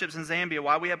partnerships in Zambia,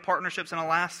 why we have partnerships in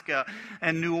Alaska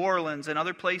and New Orleans and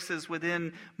other places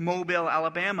within Mobile,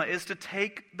 Alabama, is to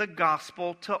take the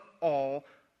gospel to all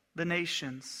the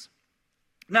nations.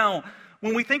 Now,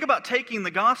 when we think about taking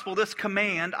the gospel, this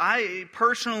command, I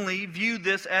personally view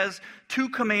this as 2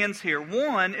 commands here.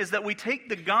 One is that we take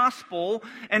the gospel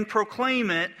and proclaim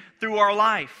it through our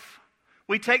life.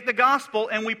 We take the gospel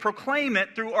and we proclaim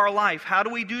it through our life. How do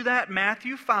we do that?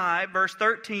 Matthew 5, verse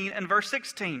 13 and verse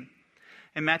 16.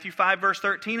 In Matthew 5, verse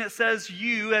 13, it says,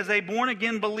 "You, as a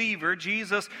born-again believer,"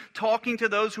 Jesus talking to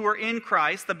those who are in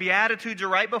Christ, the Beatitudes are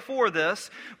right before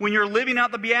this. When you're living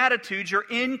out the Beatitudes, you're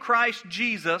in Christ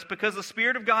Jesus because the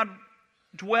Spirit of God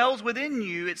dwells within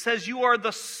you. It says you are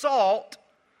the salt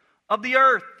of the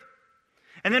earth.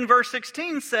 And then verse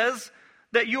 16 says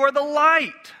that you are the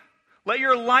light. Let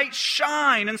your light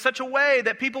shine in such a way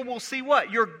that people will see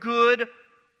what? Your good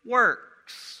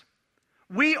works.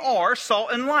 We are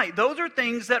salt and light. Those are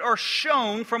things that are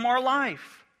shown from our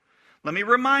life. Let me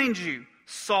remind you,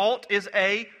 salt is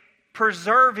a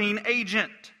preserving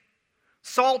agent.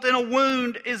 Salt in a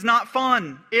wound is not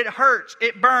fun. It hurts,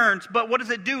 it burns, but what is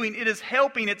it doing? It is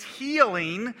helping, it's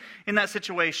healing in that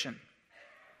situation.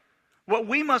 What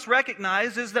we must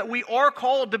recognize is that we are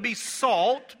called to be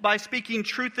salt by speaking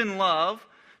truth in love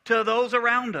to those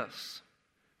around us.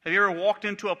 Have you ever walked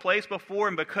into a place before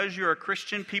and because you're a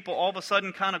Christian, people all of a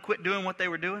sudden kind of quit doing what they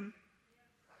were doing?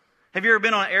 Have you ever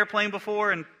been on an airplane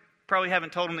before and probably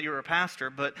haven't told them that you were a pastor,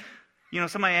 but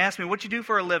somebody asked me, what you do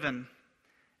for a living?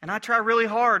 And I try really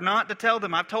hard not to tell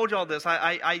them. I've told you all this.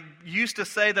 I used to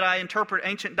say that I interpret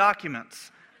ancient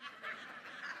documents.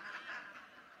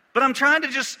 But I'm trying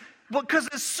to because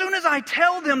as soon as I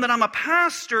tell them that I'm a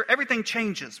pastor, everything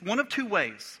changes. One of two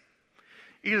ways.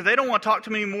 Either they don't want to talk to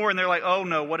me anymore and they're like, oh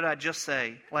no, what did I just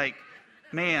say?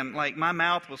 Man, my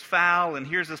mouth was foul and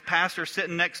here's this pastor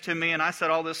sitting next to me and I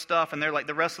said all this stuff and they're like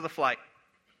the rest of the flight.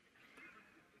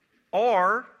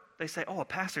 Or they say, oh, a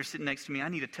pastor's sitting next to me. I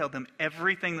need to tell them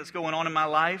everything that's going on in my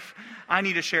life. I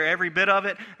need to share every bit of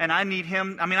it. And I need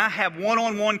him. I have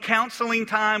one-on-one counseling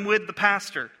time with the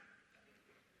pastor.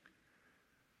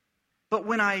 But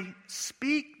when I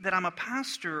speak that I'm a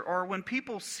pastor, or when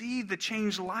people see the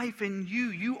changed life in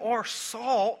you, you are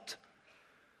salt.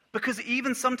 Because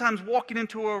even sometimes walking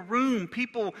into a room,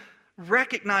 people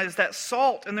recognize that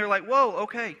salt and they're like, whoa,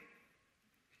 okay.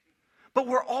 But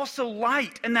we're also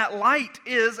light, and that light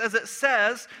is, as it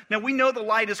says, now we know the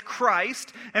light is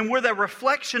Christ, and we're the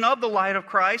reflection of the light of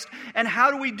Christ. And how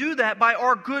do we do that? By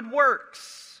our good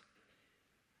works.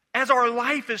 As our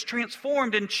life is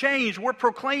transformed and changed, we're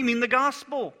proclaiming the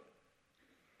gospel.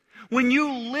 When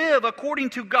you live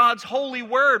according to God's holy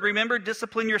word, remember,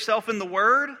 discipline yourself in the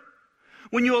word.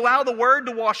 When you allow the word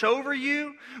to wash over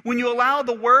you, when you allow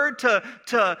the word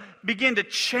to begin to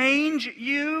change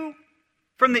you,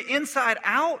 from the inside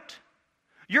out,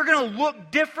 you're going to look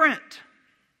different.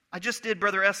 I just did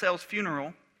Brother SL's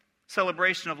funeral,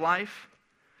 celebration of life.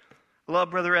 I love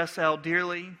Brother SL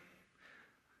dearly.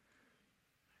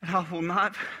 And I will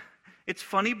not, it's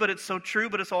funny, but it's so true,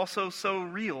 but it's also so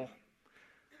real.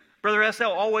 Brother SL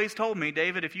always told me,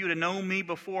 David, if you would have known me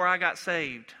before I got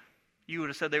saved, you would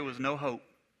have said there was no hope.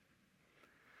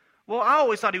 Well, I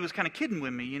always thought he was kind of kidding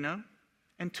with me,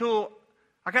 until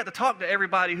I got to talk to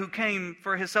everybody who came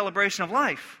for his celebration of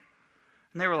life.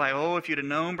 And they were like, oh, if you'd have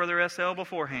known Brother SL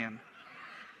beforehand.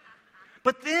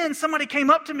 But then somebody came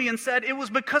up to me and said, it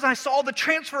was because I saw the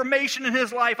transformation in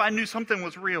his life, I knew something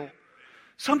was real.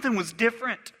 Something was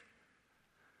different.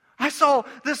 I saw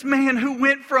this man who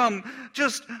went from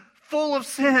just full of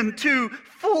sin to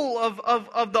full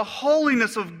of the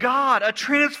holiness of God, a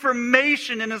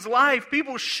transformation in his life.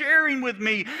 People sharing with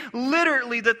me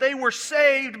literally that they were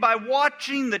saved by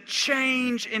watching the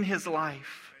change in his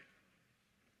life.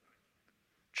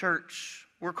 Church,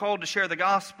 we're called to share the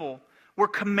gospel. We're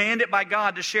commanded by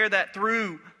God to share that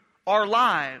through our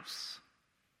lives.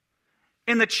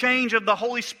 In the change of the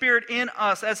Holy Spirit in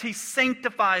us as He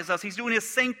sanctifies us. He's doing His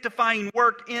sanctifying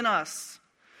work in us.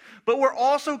 But we're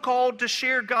also called to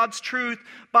share God's truth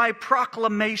by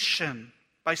proclamation,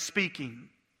 by speaking.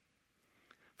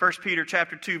 1 Peter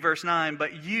chapter 2, verse 9,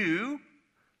 but you,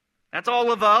 that's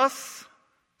all of us.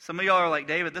 Some of y'all are like,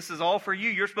 David, this is all for you.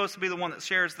 You're supposed to be the one that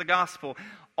shares the gospel.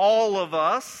 All of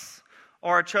us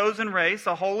are a chosen race,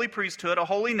 a holy priesthood, a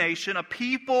holy nation, a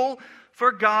people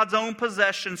for God's own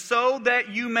possession, so that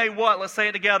you may what? Let's say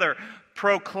it together.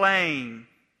 Proclaim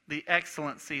the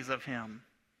excellencies of Him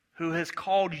who has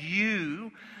called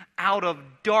you out of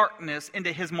darkness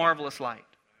into His marvelous light.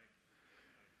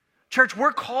 Church,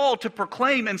 we're called to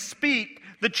proclaim and speak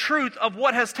the truth of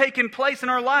what has taken place in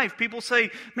our life. People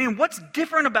say, man, what's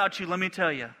different about you? Let me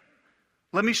tell you.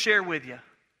 Let me share with you.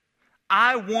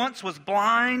 I once was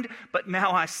blind, but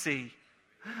now I see.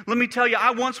 Let me tell you,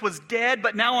 I once was dead,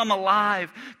 but now I'm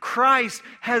alive. Christ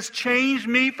has changed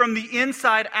me from the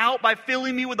inside out by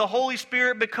filling me with the Holy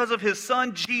Spirit because of His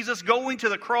Son, Jesus, going to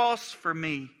the cross for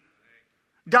me.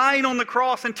 Dying on the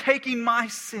cross and taking my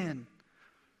sin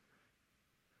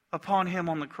upon Him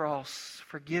on the cross,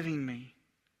 forgiving me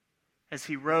as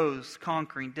He rose,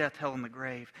 conquering death, hell, and the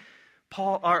grave.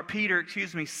 Peter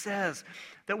says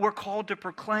that we're called to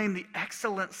proclaim the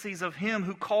excellencies of Him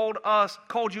who called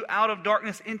you out of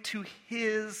darkness into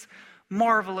His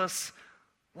marvelous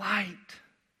light.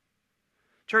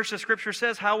 Church, the Scripture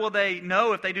says, how will they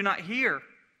know if they do not hear?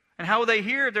 And how will they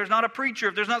hear if there's not a preacher,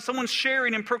 if there's not someone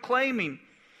sharing and proclaiming?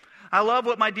 I love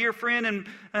what my dear friend and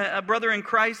a brother in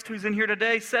Christ who's in here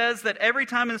today says, that every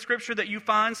time in Scripture that you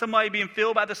find somebody being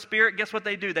filled by the Spirit, guess what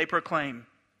they do? They proclaim.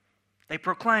 They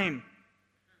proclaim.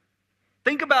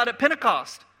 Think about it,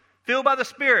 Pentecost. Filled by the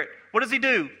Spirit. What does he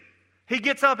do? He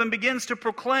gets up and begins to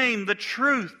proclaim the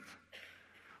truth.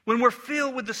 When we're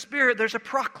filled with the Spirit, there's a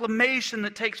proclamation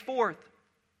that takes forth.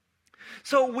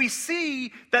 So we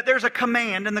see that there's a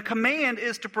command, and the command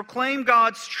is to proclaim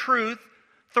God's truth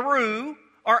through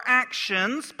our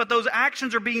actions, but those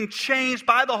actions are being changed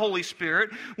by the Holy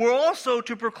Spirit. We're also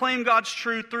to proclaim God's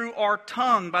truth through our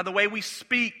tongue, by the way we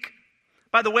speak,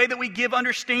 by the way that we give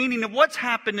understanding of what's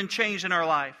happened and changed in our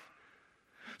life.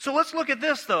 So let's look at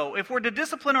this, though. If we're to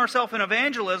discipline ourselves in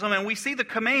evangelism and we see the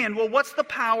command, well, what's the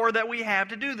power that we have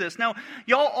to do this? Now,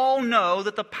 y'all all know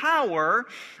that the power,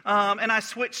 and I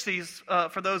switched these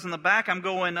for those in the back. I'm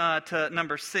going to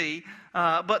number C.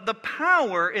 But the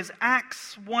power is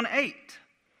Acts 1:8.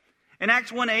 In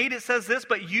Acts 1:8, it says this,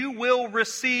 "But you will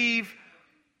receive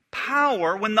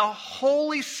power when the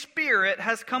Holy Spirit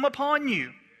has come upon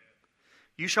you.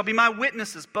 You shall be my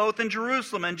witnesses both in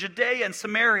Jerusalem and Judea and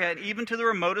Samaria and even to the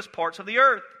remotest parts of the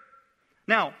earth."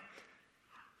 Now,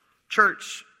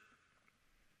 church,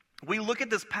 we look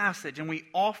at this passage and we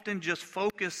often just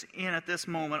focus in at this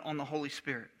moment on the Holy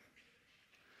Spirit.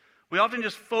 We often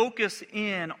just focus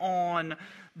in on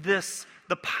this,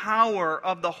 the power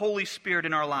of the Holy Spirit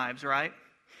in our lives, right?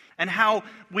 And how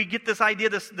we get this idea,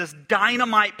 this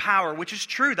dynamite power, which is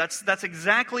true. That's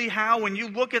exactly how, when you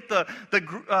look at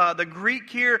the Greek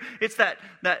here, it's that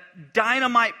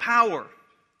dynamite power.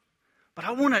 But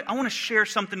I want to share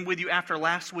something with you after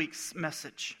last week's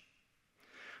message.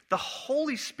 The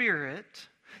Holy Spirit.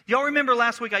 Y'all remember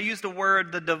last week I used the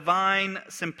word the divine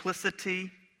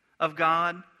simplicity of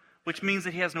God, which means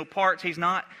that He has no parts.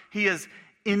 He is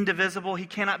indivisible. He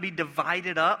cannot be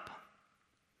divided up.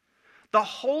 The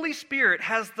Holy Spirit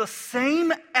has the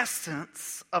same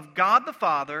essence of God the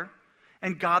Father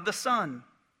and God the Son.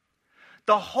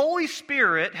 The Holy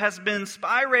Spirit has been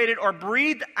spirated or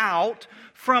breathed out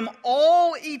from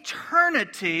all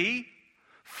eternity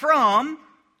from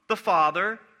the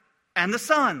Father and the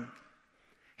Son.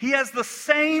 He has the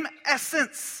same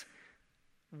essence.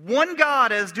 One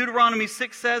God, as Deuteronomy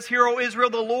 6 says, "Hear, O Israel,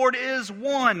 the Lord is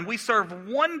one." We serve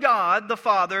one God, the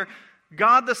Father,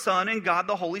 God the Son, and God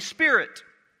the Holy Spirit.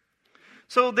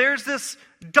 So there's this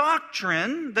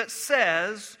doctrine that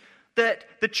says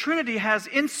that the Trinity has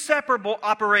inseparable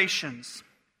operations.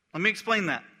 Let me explain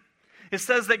that. It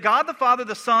says that God the Father,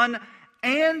 the Son,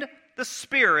 and the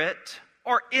Spirit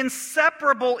are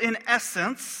inseparable in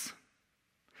essence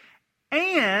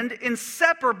and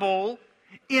inseparable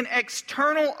in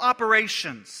external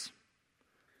operations.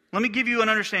 Let me give you an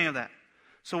understanding of that.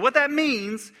 So what that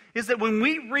means is that when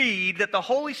we read that the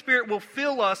Holy Spirit will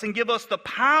fill us and give us the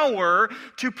power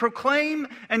to proclaim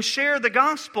and share the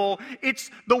gospel, it's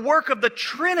the work of the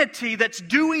Trinity that's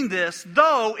doing this,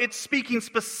 though it's speaking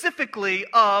specifically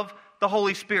of the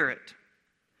Holy Spirit.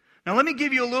 Now let me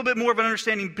give you a little bit more of an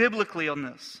understanding biblically on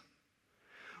this.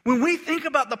 When we think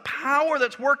about the power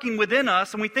that's working within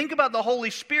us and we think about the Holy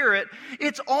Spirit,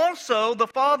 it's also the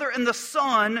Father and the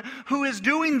Son who is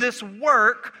doing this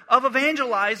work of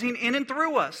evangelizing in and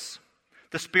through us.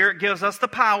 The Spirit gives us the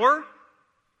power,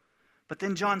 but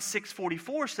then John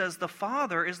 6:44 says the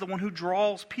Father is the one who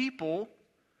draws people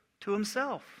to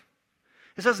Himself.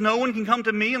 It says, "No one can come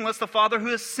to me unless the Father who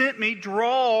has sent me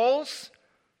draws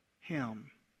him."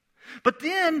 But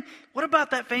then, what about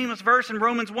that famous verse in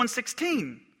Romans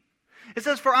 1:16? It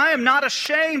says, "For I am not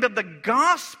ashamed of the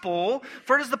gospel,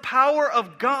 for it is the power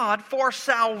of God for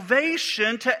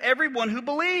salvation to everyone who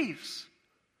believes."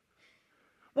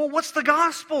 Well, what's the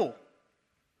gospel?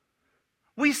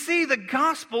 We see the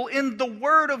gospel in the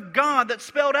Word of God that's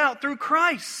spelled out through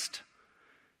Christ.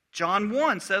 John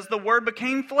 1 says the Word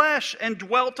became flesh and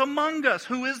dwelt among us.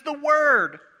 Who is the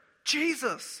Word?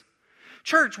 Jesus.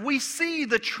 Church, we see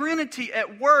the Trinity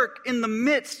at work in the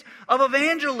midst of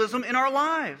evangelism in our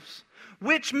lives.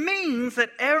 Which means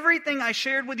that everything I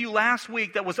shared with you last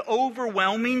week that was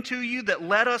overwhelming to you, that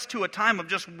led us to a time of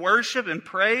just worship and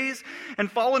praise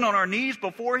and falling on our knees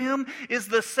before Him, is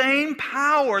the same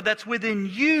power that's within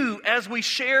you as we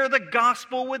share the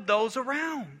gospel with those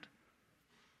around.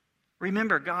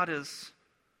 Remember, God is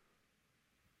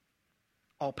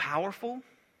all-powerful,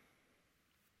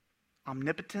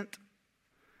 omnipotent.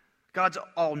 God's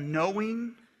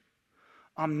all-knowing,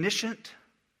 omniscient.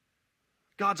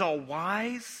 God's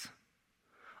all-wise,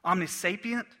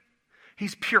 omnisapient.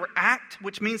 He's pure act,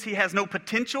 which means He has no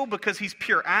potential because He's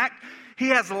pure act. He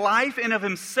has life in of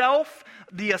Himself,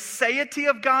 the aseity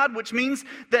of God, which means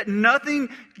that nothing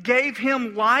gave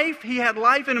him life. He had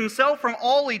life in himself from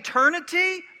all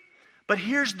eternity. But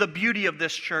here's the beauty of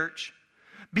this, church.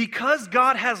 Because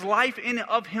God has life in and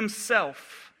of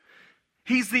himself,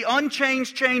 he's the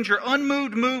unchanged changer,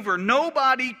 unmoved mover.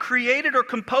 Nobody created or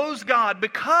composed God.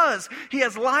 Because he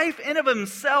has life in of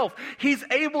himself, he's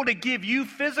able to give you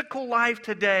physical life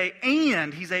today,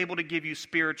 and he's able to give you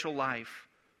spiritual life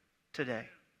today.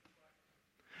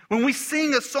 When we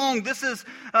sing a song, this is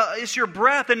it's your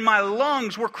breath in my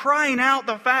lungs, we're crying out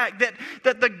the fact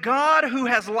that the God who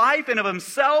has life in of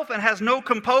himself and has no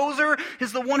composer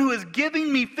is the one who is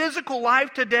giving me physical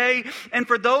life today. And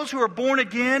for those who are born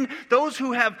again, those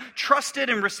who have trusted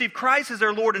and received Christ as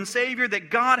their Lord and Savior, that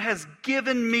God has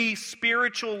given me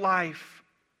spiritual life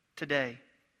today.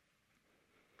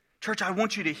 Church, I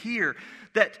want you to hear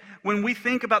that when we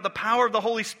think about the power of the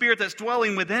Holy Spirit that's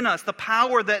dwelling within us, the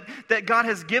power that God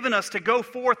has given us to go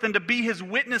forth and to be his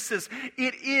witnesses,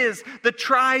 it is the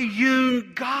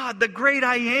triune God, the great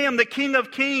I am, the King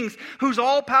of Kings, who's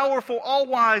all-powerful,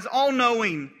 all-wise,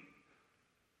 all-knowing.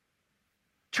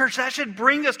 Church, that should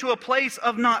bring us to a place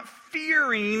of not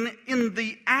fearing in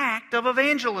the act of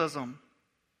evangelism.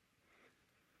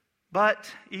 But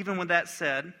even with that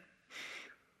said,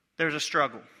 there's a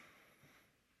struggle.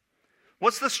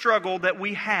 What's the struggle that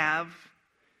we have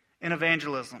in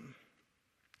evangelism?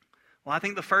 Well, I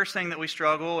think the first thing that we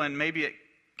struggle, and maybe it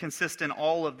consists in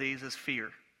all of these, is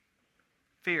fear.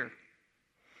 Fear.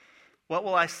 What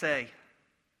will I say?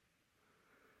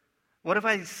 What if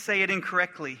I say it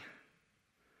incorrectly?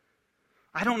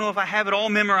 I don't know if I have it all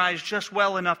memorized just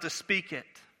well enough to speak it.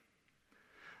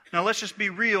 Now, let's just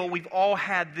be real. We've all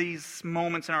had these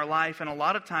moments in our life, and a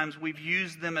lot of times we've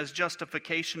used them as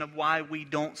justification of why we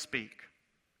don't speak.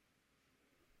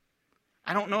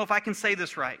 I don't know if I can say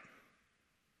this right.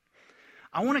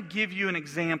 I want to give you an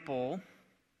example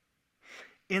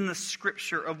in the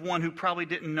Scripture of one who probably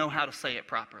didn't know how to say it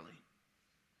properly.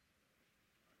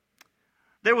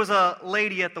 There was a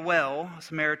lady at the well, a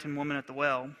Samaritan woman at the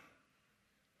well,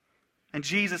 and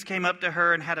Jesus came up to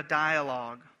her and had a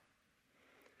dialogue.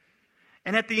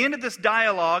 And at the end of this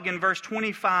dialogue, in verse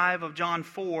 25 of John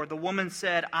 4, the woman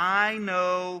said, I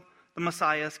know the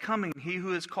Messiah is coming, he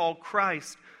who is called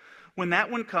Christ. When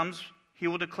that one comes, he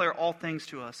will declare all things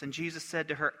to us. And Jesus said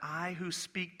to her, I who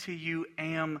speak to you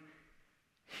am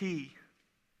he.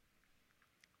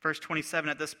 Verse 27,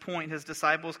 at this point, his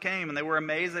disciples came, and they were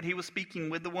amazed that he was speaking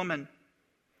with the woman.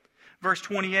 Verse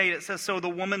 28, it says, so the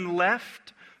woman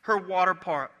left her water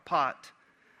pot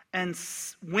and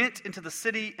went into the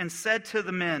city and said to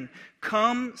the men,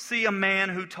 come see a man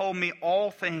who told me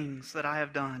all things that I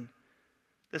have done.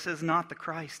 This is not the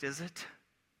Christ, is it?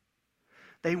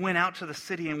 They went out to the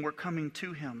city and were coming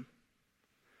to him.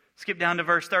 Skip down to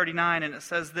verse 39 and it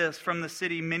says this, from the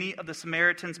city many of the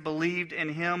Samaritans believed in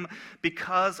him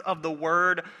because of the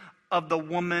word of the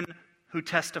woman who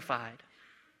testified.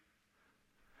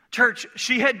 Church,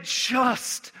 she had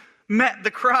just met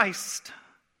the Christ.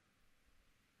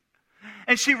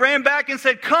 And she ran back and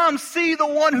said, come see the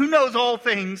one who knows all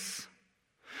things.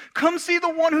 Come see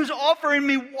the one who's offering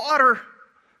me water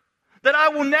that I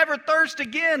will never thirst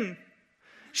again.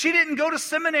 She didn't go to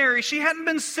seminary. She hadn't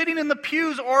been sitting in the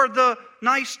pews or the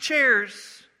nice chairs.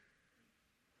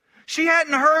 She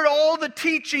hadn't heard all the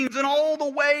teachings and all the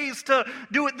ways to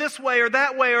do it this way or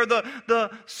that way or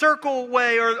the circle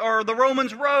way or the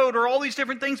Romans road or all these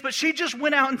different things. But she just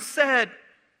went out and said,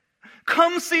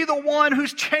 come see the one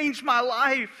who's changed my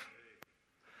life.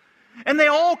 And they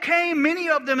all came, many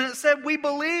of them, and it said, we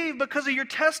believe because of your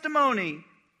testimony.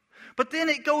 But then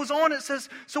it goes on, it says,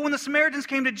 so when the Samaritans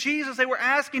came to Jesus, they were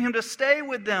asking him to stay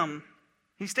with them.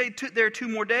 He stayed there 2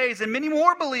 more days, and many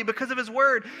more believed because of his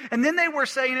word. And then they were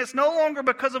saying, it's no longer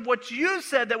because of what you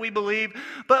said that we believe,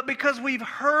 but because we've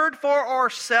heard for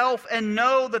ourselves and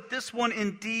know that this one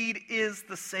indeed is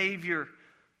the Savior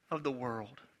of the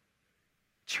world.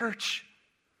 Church,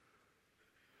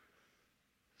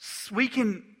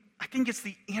 I think it's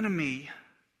the enemy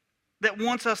that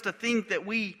wants us to think that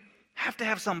we have to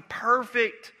have some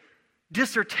perfect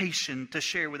dissertation to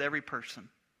share with every person.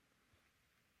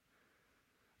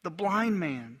 The blind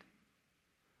man,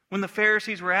 when the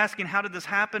Pharisees were asking, how did this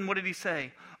happen? What did he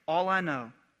say? All I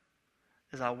know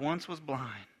is I once was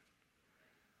blind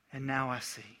and now I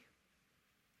see.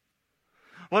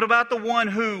 What about the one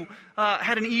who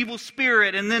had an evil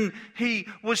spirit and then he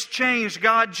was changed?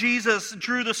 Jesus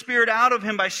drew the spirit out of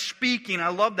him by speaking. I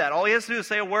love that. All he has to do is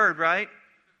say a word, right?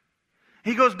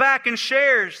 He goes back and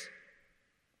shares.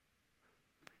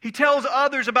 He tells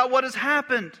others about what has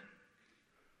happened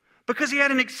because he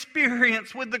had an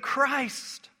experience with the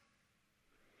Christ.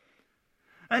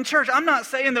 And church, I'm not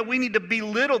saying that we need to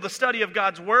belittle the study of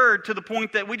God's Word to the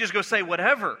point that we just go say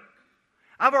whatever.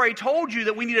 I've already told you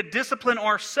that we need to discipline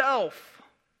ourselves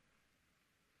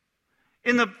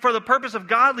for the purpose of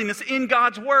godliness in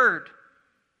God's Word.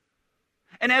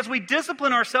 And as we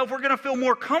discipline ourselves, we're going to feel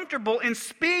more comfortable in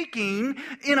speaking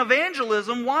in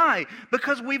evangelism. Why?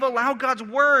 Because we've allowed God's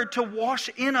Word to wash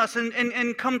in us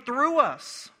and come through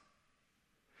us.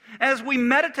 As we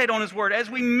meditate on His Word, as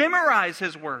we memorize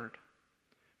His Word.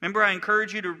 Remember, I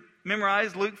encourage you to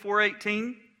memorize Luke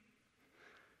 4:18.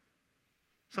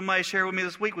 Somebody shared with me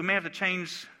this week, we may have to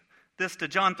change this to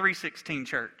John 3:16,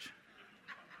 church.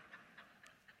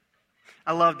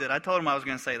 I loved it. I told him I was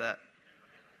going to say that.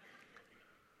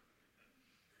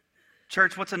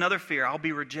 Church, what's another fear? I'll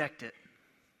be rejected.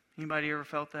 Anybody ever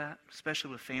felt that?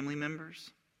 Especially with family members?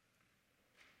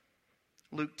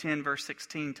 Luke 10, verse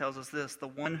 16 tells us this: the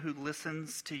one who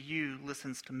listens to you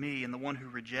listens to me, and the one who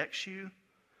rejects you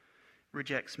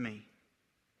rejects me.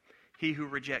 He who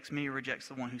rejects me rejects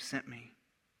the one who sent me.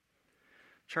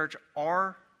 Church,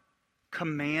 our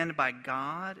command by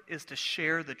God is to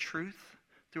share the truth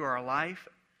through our life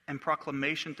and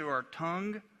proclamation through our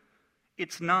tongue.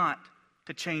 It's not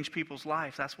to change people's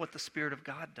lives. That's what the Spirit of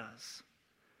God does.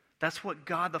 That's what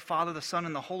God, the Father, the Son,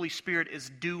 and the Holy Spirit is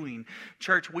doing.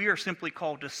 Church, we are simply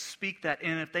called to speak that.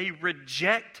 And if they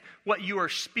reject what you are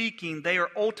speaking, they are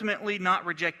ultimately not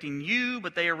rejecting you,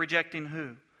 but they are rejecting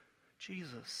who?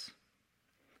 Jesus.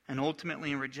 And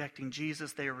ultimately in rejecting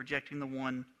Jesus, they are rejecting the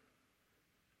one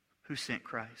who sent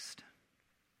Christ.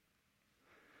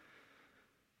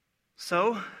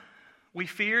 So, we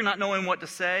fear not knowing what to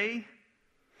say.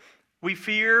 We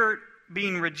fear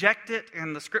being rejected,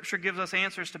 and the Scripture gives us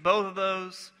answers to both of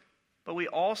those. But we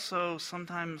also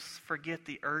sometimes forget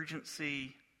the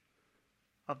urgency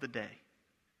of the day.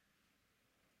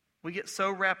 We get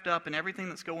so wrapped up in everything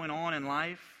that's going on in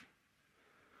life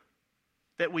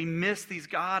that we miss these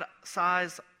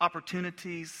God-sized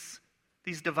opportunities,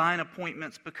 these divine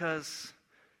appointments, because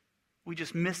we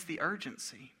just miss the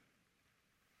urgency.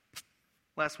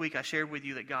 Last week I shared with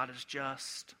you that God is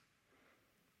just.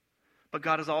 But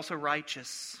God is also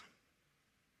righteous.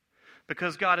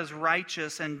 Because God is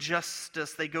righteous and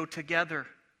justice, they go together.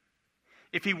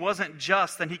 If He wasn't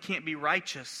just, then He can't be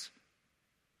righteous.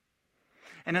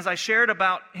 And as I shared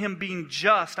about Him being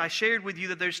just, I shared with you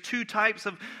that there's two types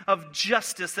of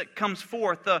justice that comes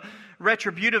forth. The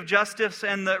retributive justice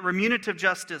and the remunerative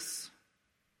justice.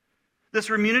 This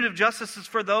remunerative justice is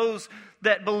for those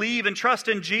that believe and trust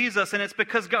in Jesus, and it's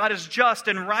because God is just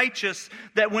and righteous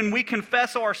that when we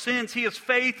confess our sins, He is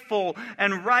faithful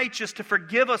and righteous to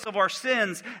forgive us of our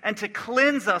sins and to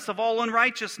cleanse us of all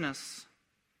unrighteousness.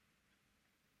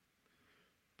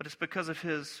 But it's because of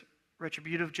His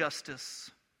retributive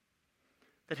justice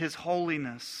that His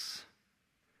holiness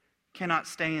cannot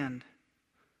stand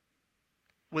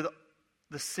with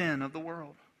the sin of the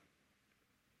world.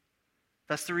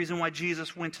 That's the reason why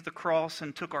Jesus went to the cross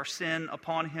and took our sin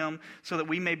upon Him, so that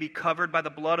we may be covered by the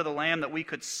blood of the Lamb, that we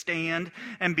could stand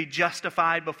and be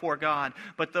justified before God.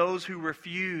 But those who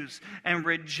refuse and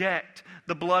reject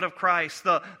the blood of Christ,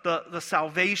 the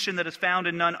salvation that is found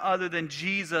in none other than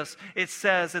Jesus, it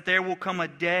says that there will come a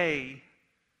day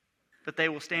that they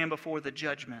will stand before the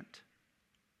judgment.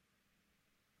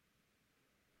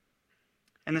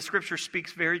 And the Scripture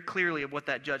speaks very clearly of what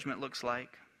that judgment looks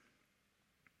like.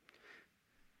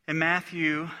 In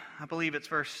Matthew, I believe it's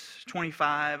verse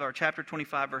 25, or chapter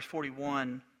 25, verse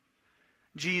 41,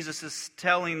 Jesus is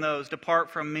telling those, "Depart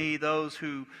from me, those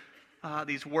who,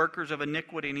 these workers of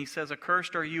iniquity." And He says,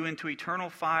 "Accursed are you into eternal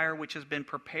fire, which has been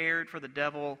prepared for the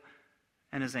devil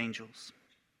and his angels."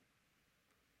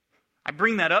 I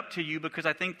bring that up to you because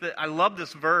I think that I love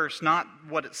this verse, not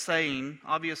what it's saying.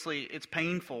 Obviously, it's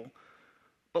painful.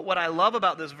 But what I love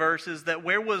about this verse is that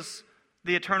where was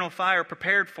the eternal fire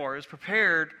prepared for? It was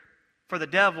prepared for the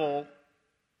devil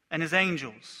and his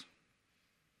angels.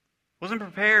 It wasn't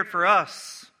prepared for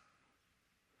us.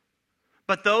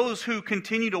 But those who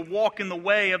continue to walk in the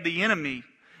way of the enemy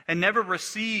and never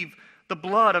receive the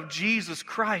blood of Jesus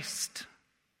Christ,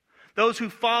 those who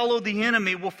follow the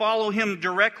enemy will follow him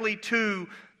directly to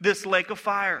this lake of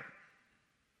fire.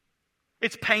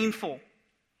 It's painful.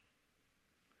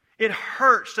 It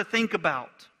hurts to think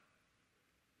about.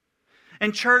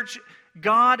 And church,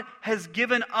 God has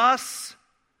given us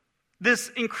this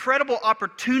incredible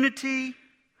opportunity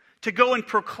to go and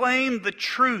proclaim the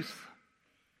truth.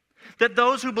 That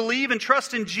those who believe and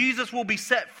trust in Jesus will be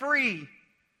set free.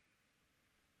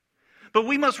 But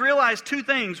we must realize two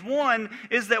things. One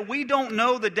is that we don't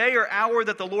know the day or hour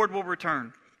that the Lord will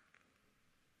return.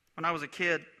 When I was a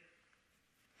kid,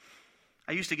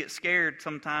 I used to get scared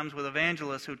sometimes with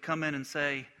evangelists who would come in and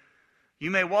say,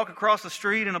 you may walk across the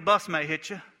street and a bus may hit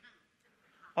you.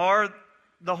 Or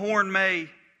the horn may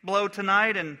blow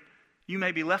tonight and you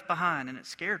may be left behind. And it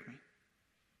scared me.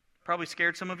 Probably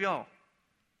scared some of y'all.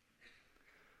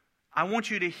 I want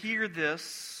you to hear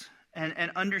this and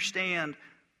understand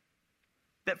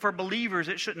that for believers,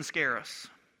 it shouldn't scare us.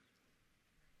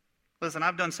 Listen,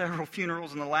 I've done several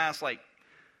funerals in the last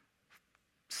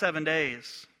 7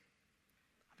 days.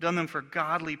 I've done them for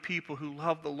godly people who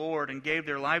love the Lord and gave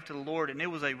their life to the Lord, and it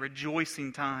was a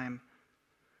rejoicing time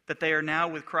that they are now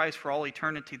with Christ for all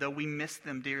eternity, though we miss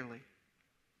them dearly.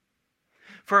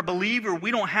 For a believer, we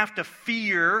don't have to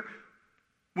fear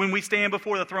when we stand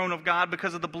before the throne of God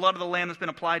because of the blood of the Lamb that's been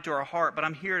applied to our heart. But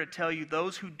I'm here to tell you,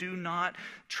 those who do not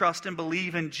trust and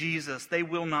believe in Jesus, they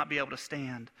will not be able to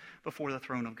stand before the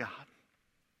throne of God.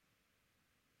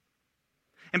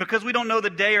 And because we don't know the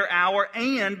day or hour,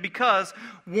 and because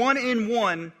 1 in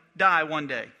 1 die one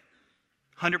day,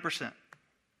 100%.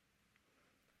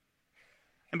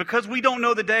 And because we don't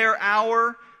know the day or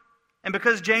hour, and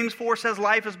because James 4 says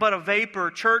life is but a vapor,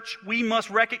 church, we must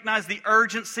recognize the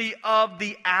urgency of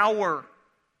the hour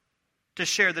to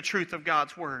share the truth of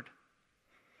God's Word.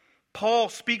 Paul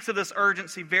speaks of this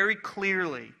urgency very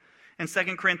clearly in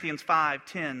 2 Corinthians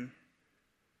 5:10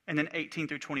 and then 18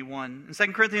 through 21. In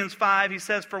 2 Corinthians 5, he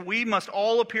says, for we must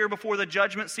all appear before the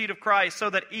judgment seat of Christ, so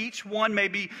that each one may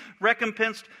be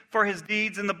recompensed for his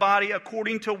deeds in the body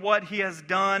according to what he has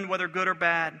done, whether good or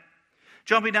bad.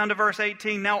 Jumping down to verse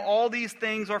 18, now all these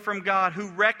things are from God, who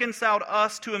reconciled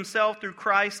us to himself through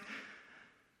Christ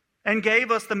and gave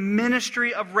us the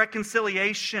ministry of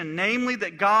reconciliation, namely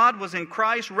that God was in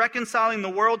Christ reconciling the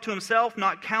world to himself,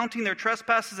 not counting their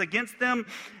trespasses against them,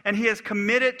 and he has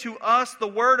committed to us the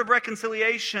word of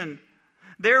reconciliation.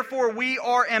 Therefore, we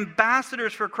are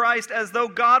ambassadors for Christ, as though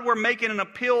God were making an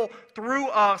appeal through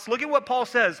us. Look at what Paul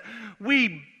says.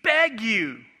 We beg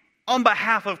you on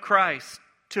behalf of Christ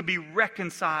to be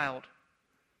reconciled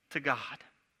to God.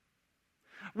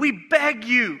 We beg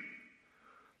you.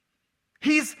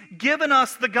 He's given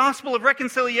us the gospel of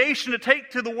reconciliation to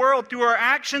take to the world through our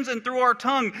actions and through our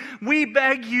tongue. We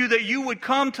beg you that you would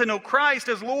come to know Christ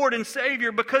as Lord and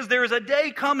Savior, because there is a day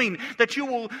coming that you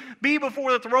will be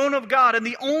before the throne of God, and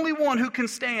the only one who can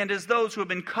stand is those who have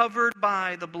been covered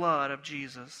by the blood of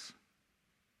Jesus.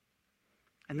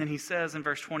 And then he says in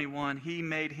verse 21, he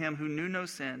made him who knew no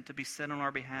sin to be sin on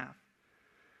our behalf,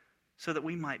 so that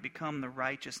we might become the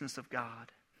righteousness of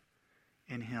God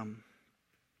in him.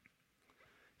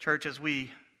 Church, as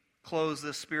we close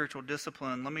this spiritual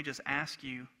discipline, let me just ask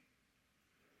you,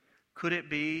 could it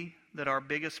be that our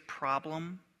biggest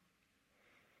problem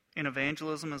in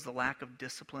evangelism is the lack of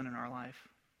discipline in our life?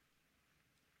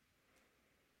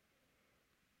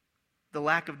 The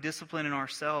lack of discipline in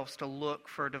ourselves to look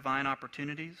for divine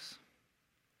opportunities.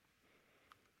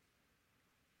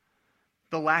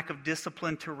 The lack of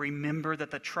discipline to remember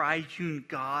that the triune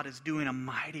God is doing a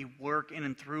mighty work in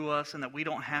and through us, and that we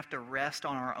don't have to rest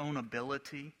on our own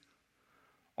ability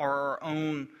or our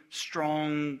own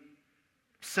strong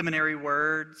seminary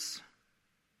words.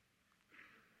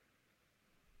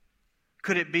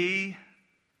 Could it be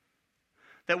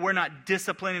that we're not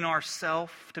disciplining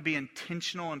ourselves to be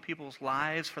intentional in people's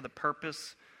lives for the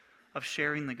purpose of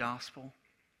sharing the gospel?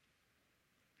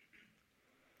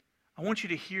 I want you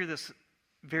to hear this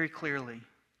very clearly.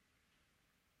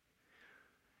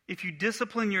 If you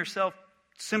discipline yourself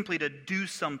simply to do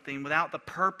something without the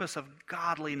purpose of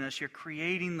godliness, you're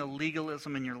creating the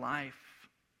legalism in your life.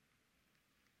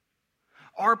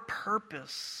 Our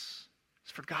purpose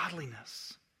is for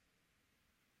godliness.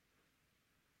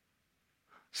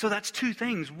 So that's two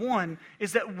things. One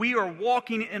is that we are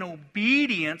walking in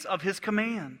obedience of His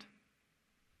command.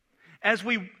 As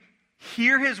we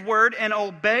hear His word and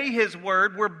obey His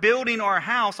word, we're building our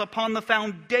house upon the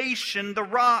foundation, the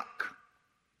rock.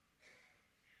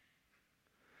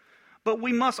 But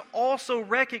we must also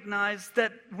recognize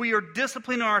that we are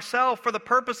disciplining ourselves for the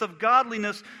purpose of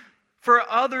godliness, for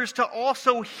others to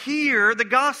also hear the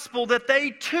gospel, that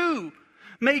they too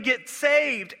may get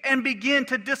saved and begin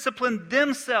to discipline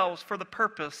themselves for the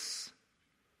purpose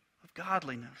of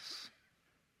godliness.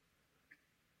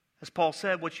 As Paul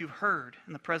said, what you've heard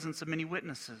in the presence of many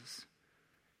witnesses,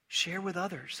 share with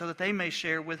others so that they may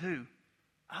share with who?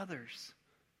 Others.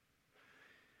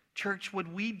 Church,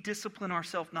 would we discipline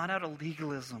ourselves not out of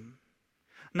legalism,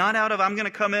 not out of I'm going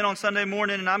to come in on Sunday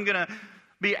morning and I'm going to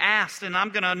be asked and I'm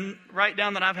going to write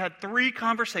down that I've had 3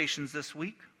 conversations this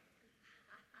week.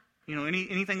 You know,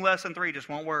 anything less than 3 just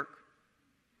won't work.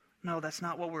 No, that's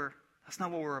not what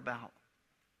we're about.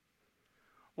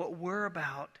 What we're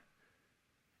about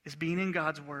is being in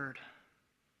God's Word,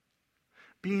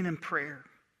 being in prayer,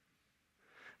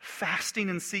 fasting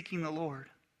and seeking the Lord,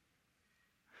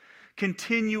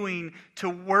 continuing to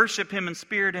worship Him in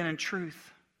spirit and in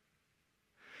truth,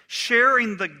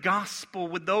 sharing the gospel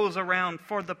with those around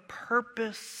for the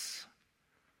purpose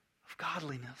of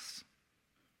godliness.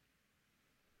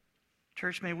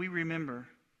 Church, may we remember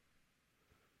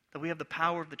that we have the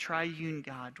power of the triune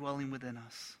God dwelling within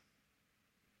us.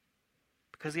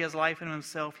 Because He has life in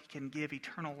Himself, He can give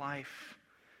eternal life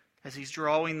as He's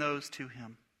drawing those to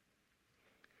Him.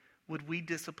 Would we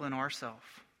discipline ourselves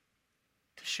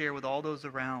to share with all those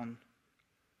around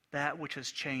that which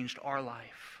has changed our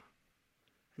life?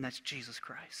 And that's Jesus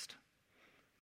Christ.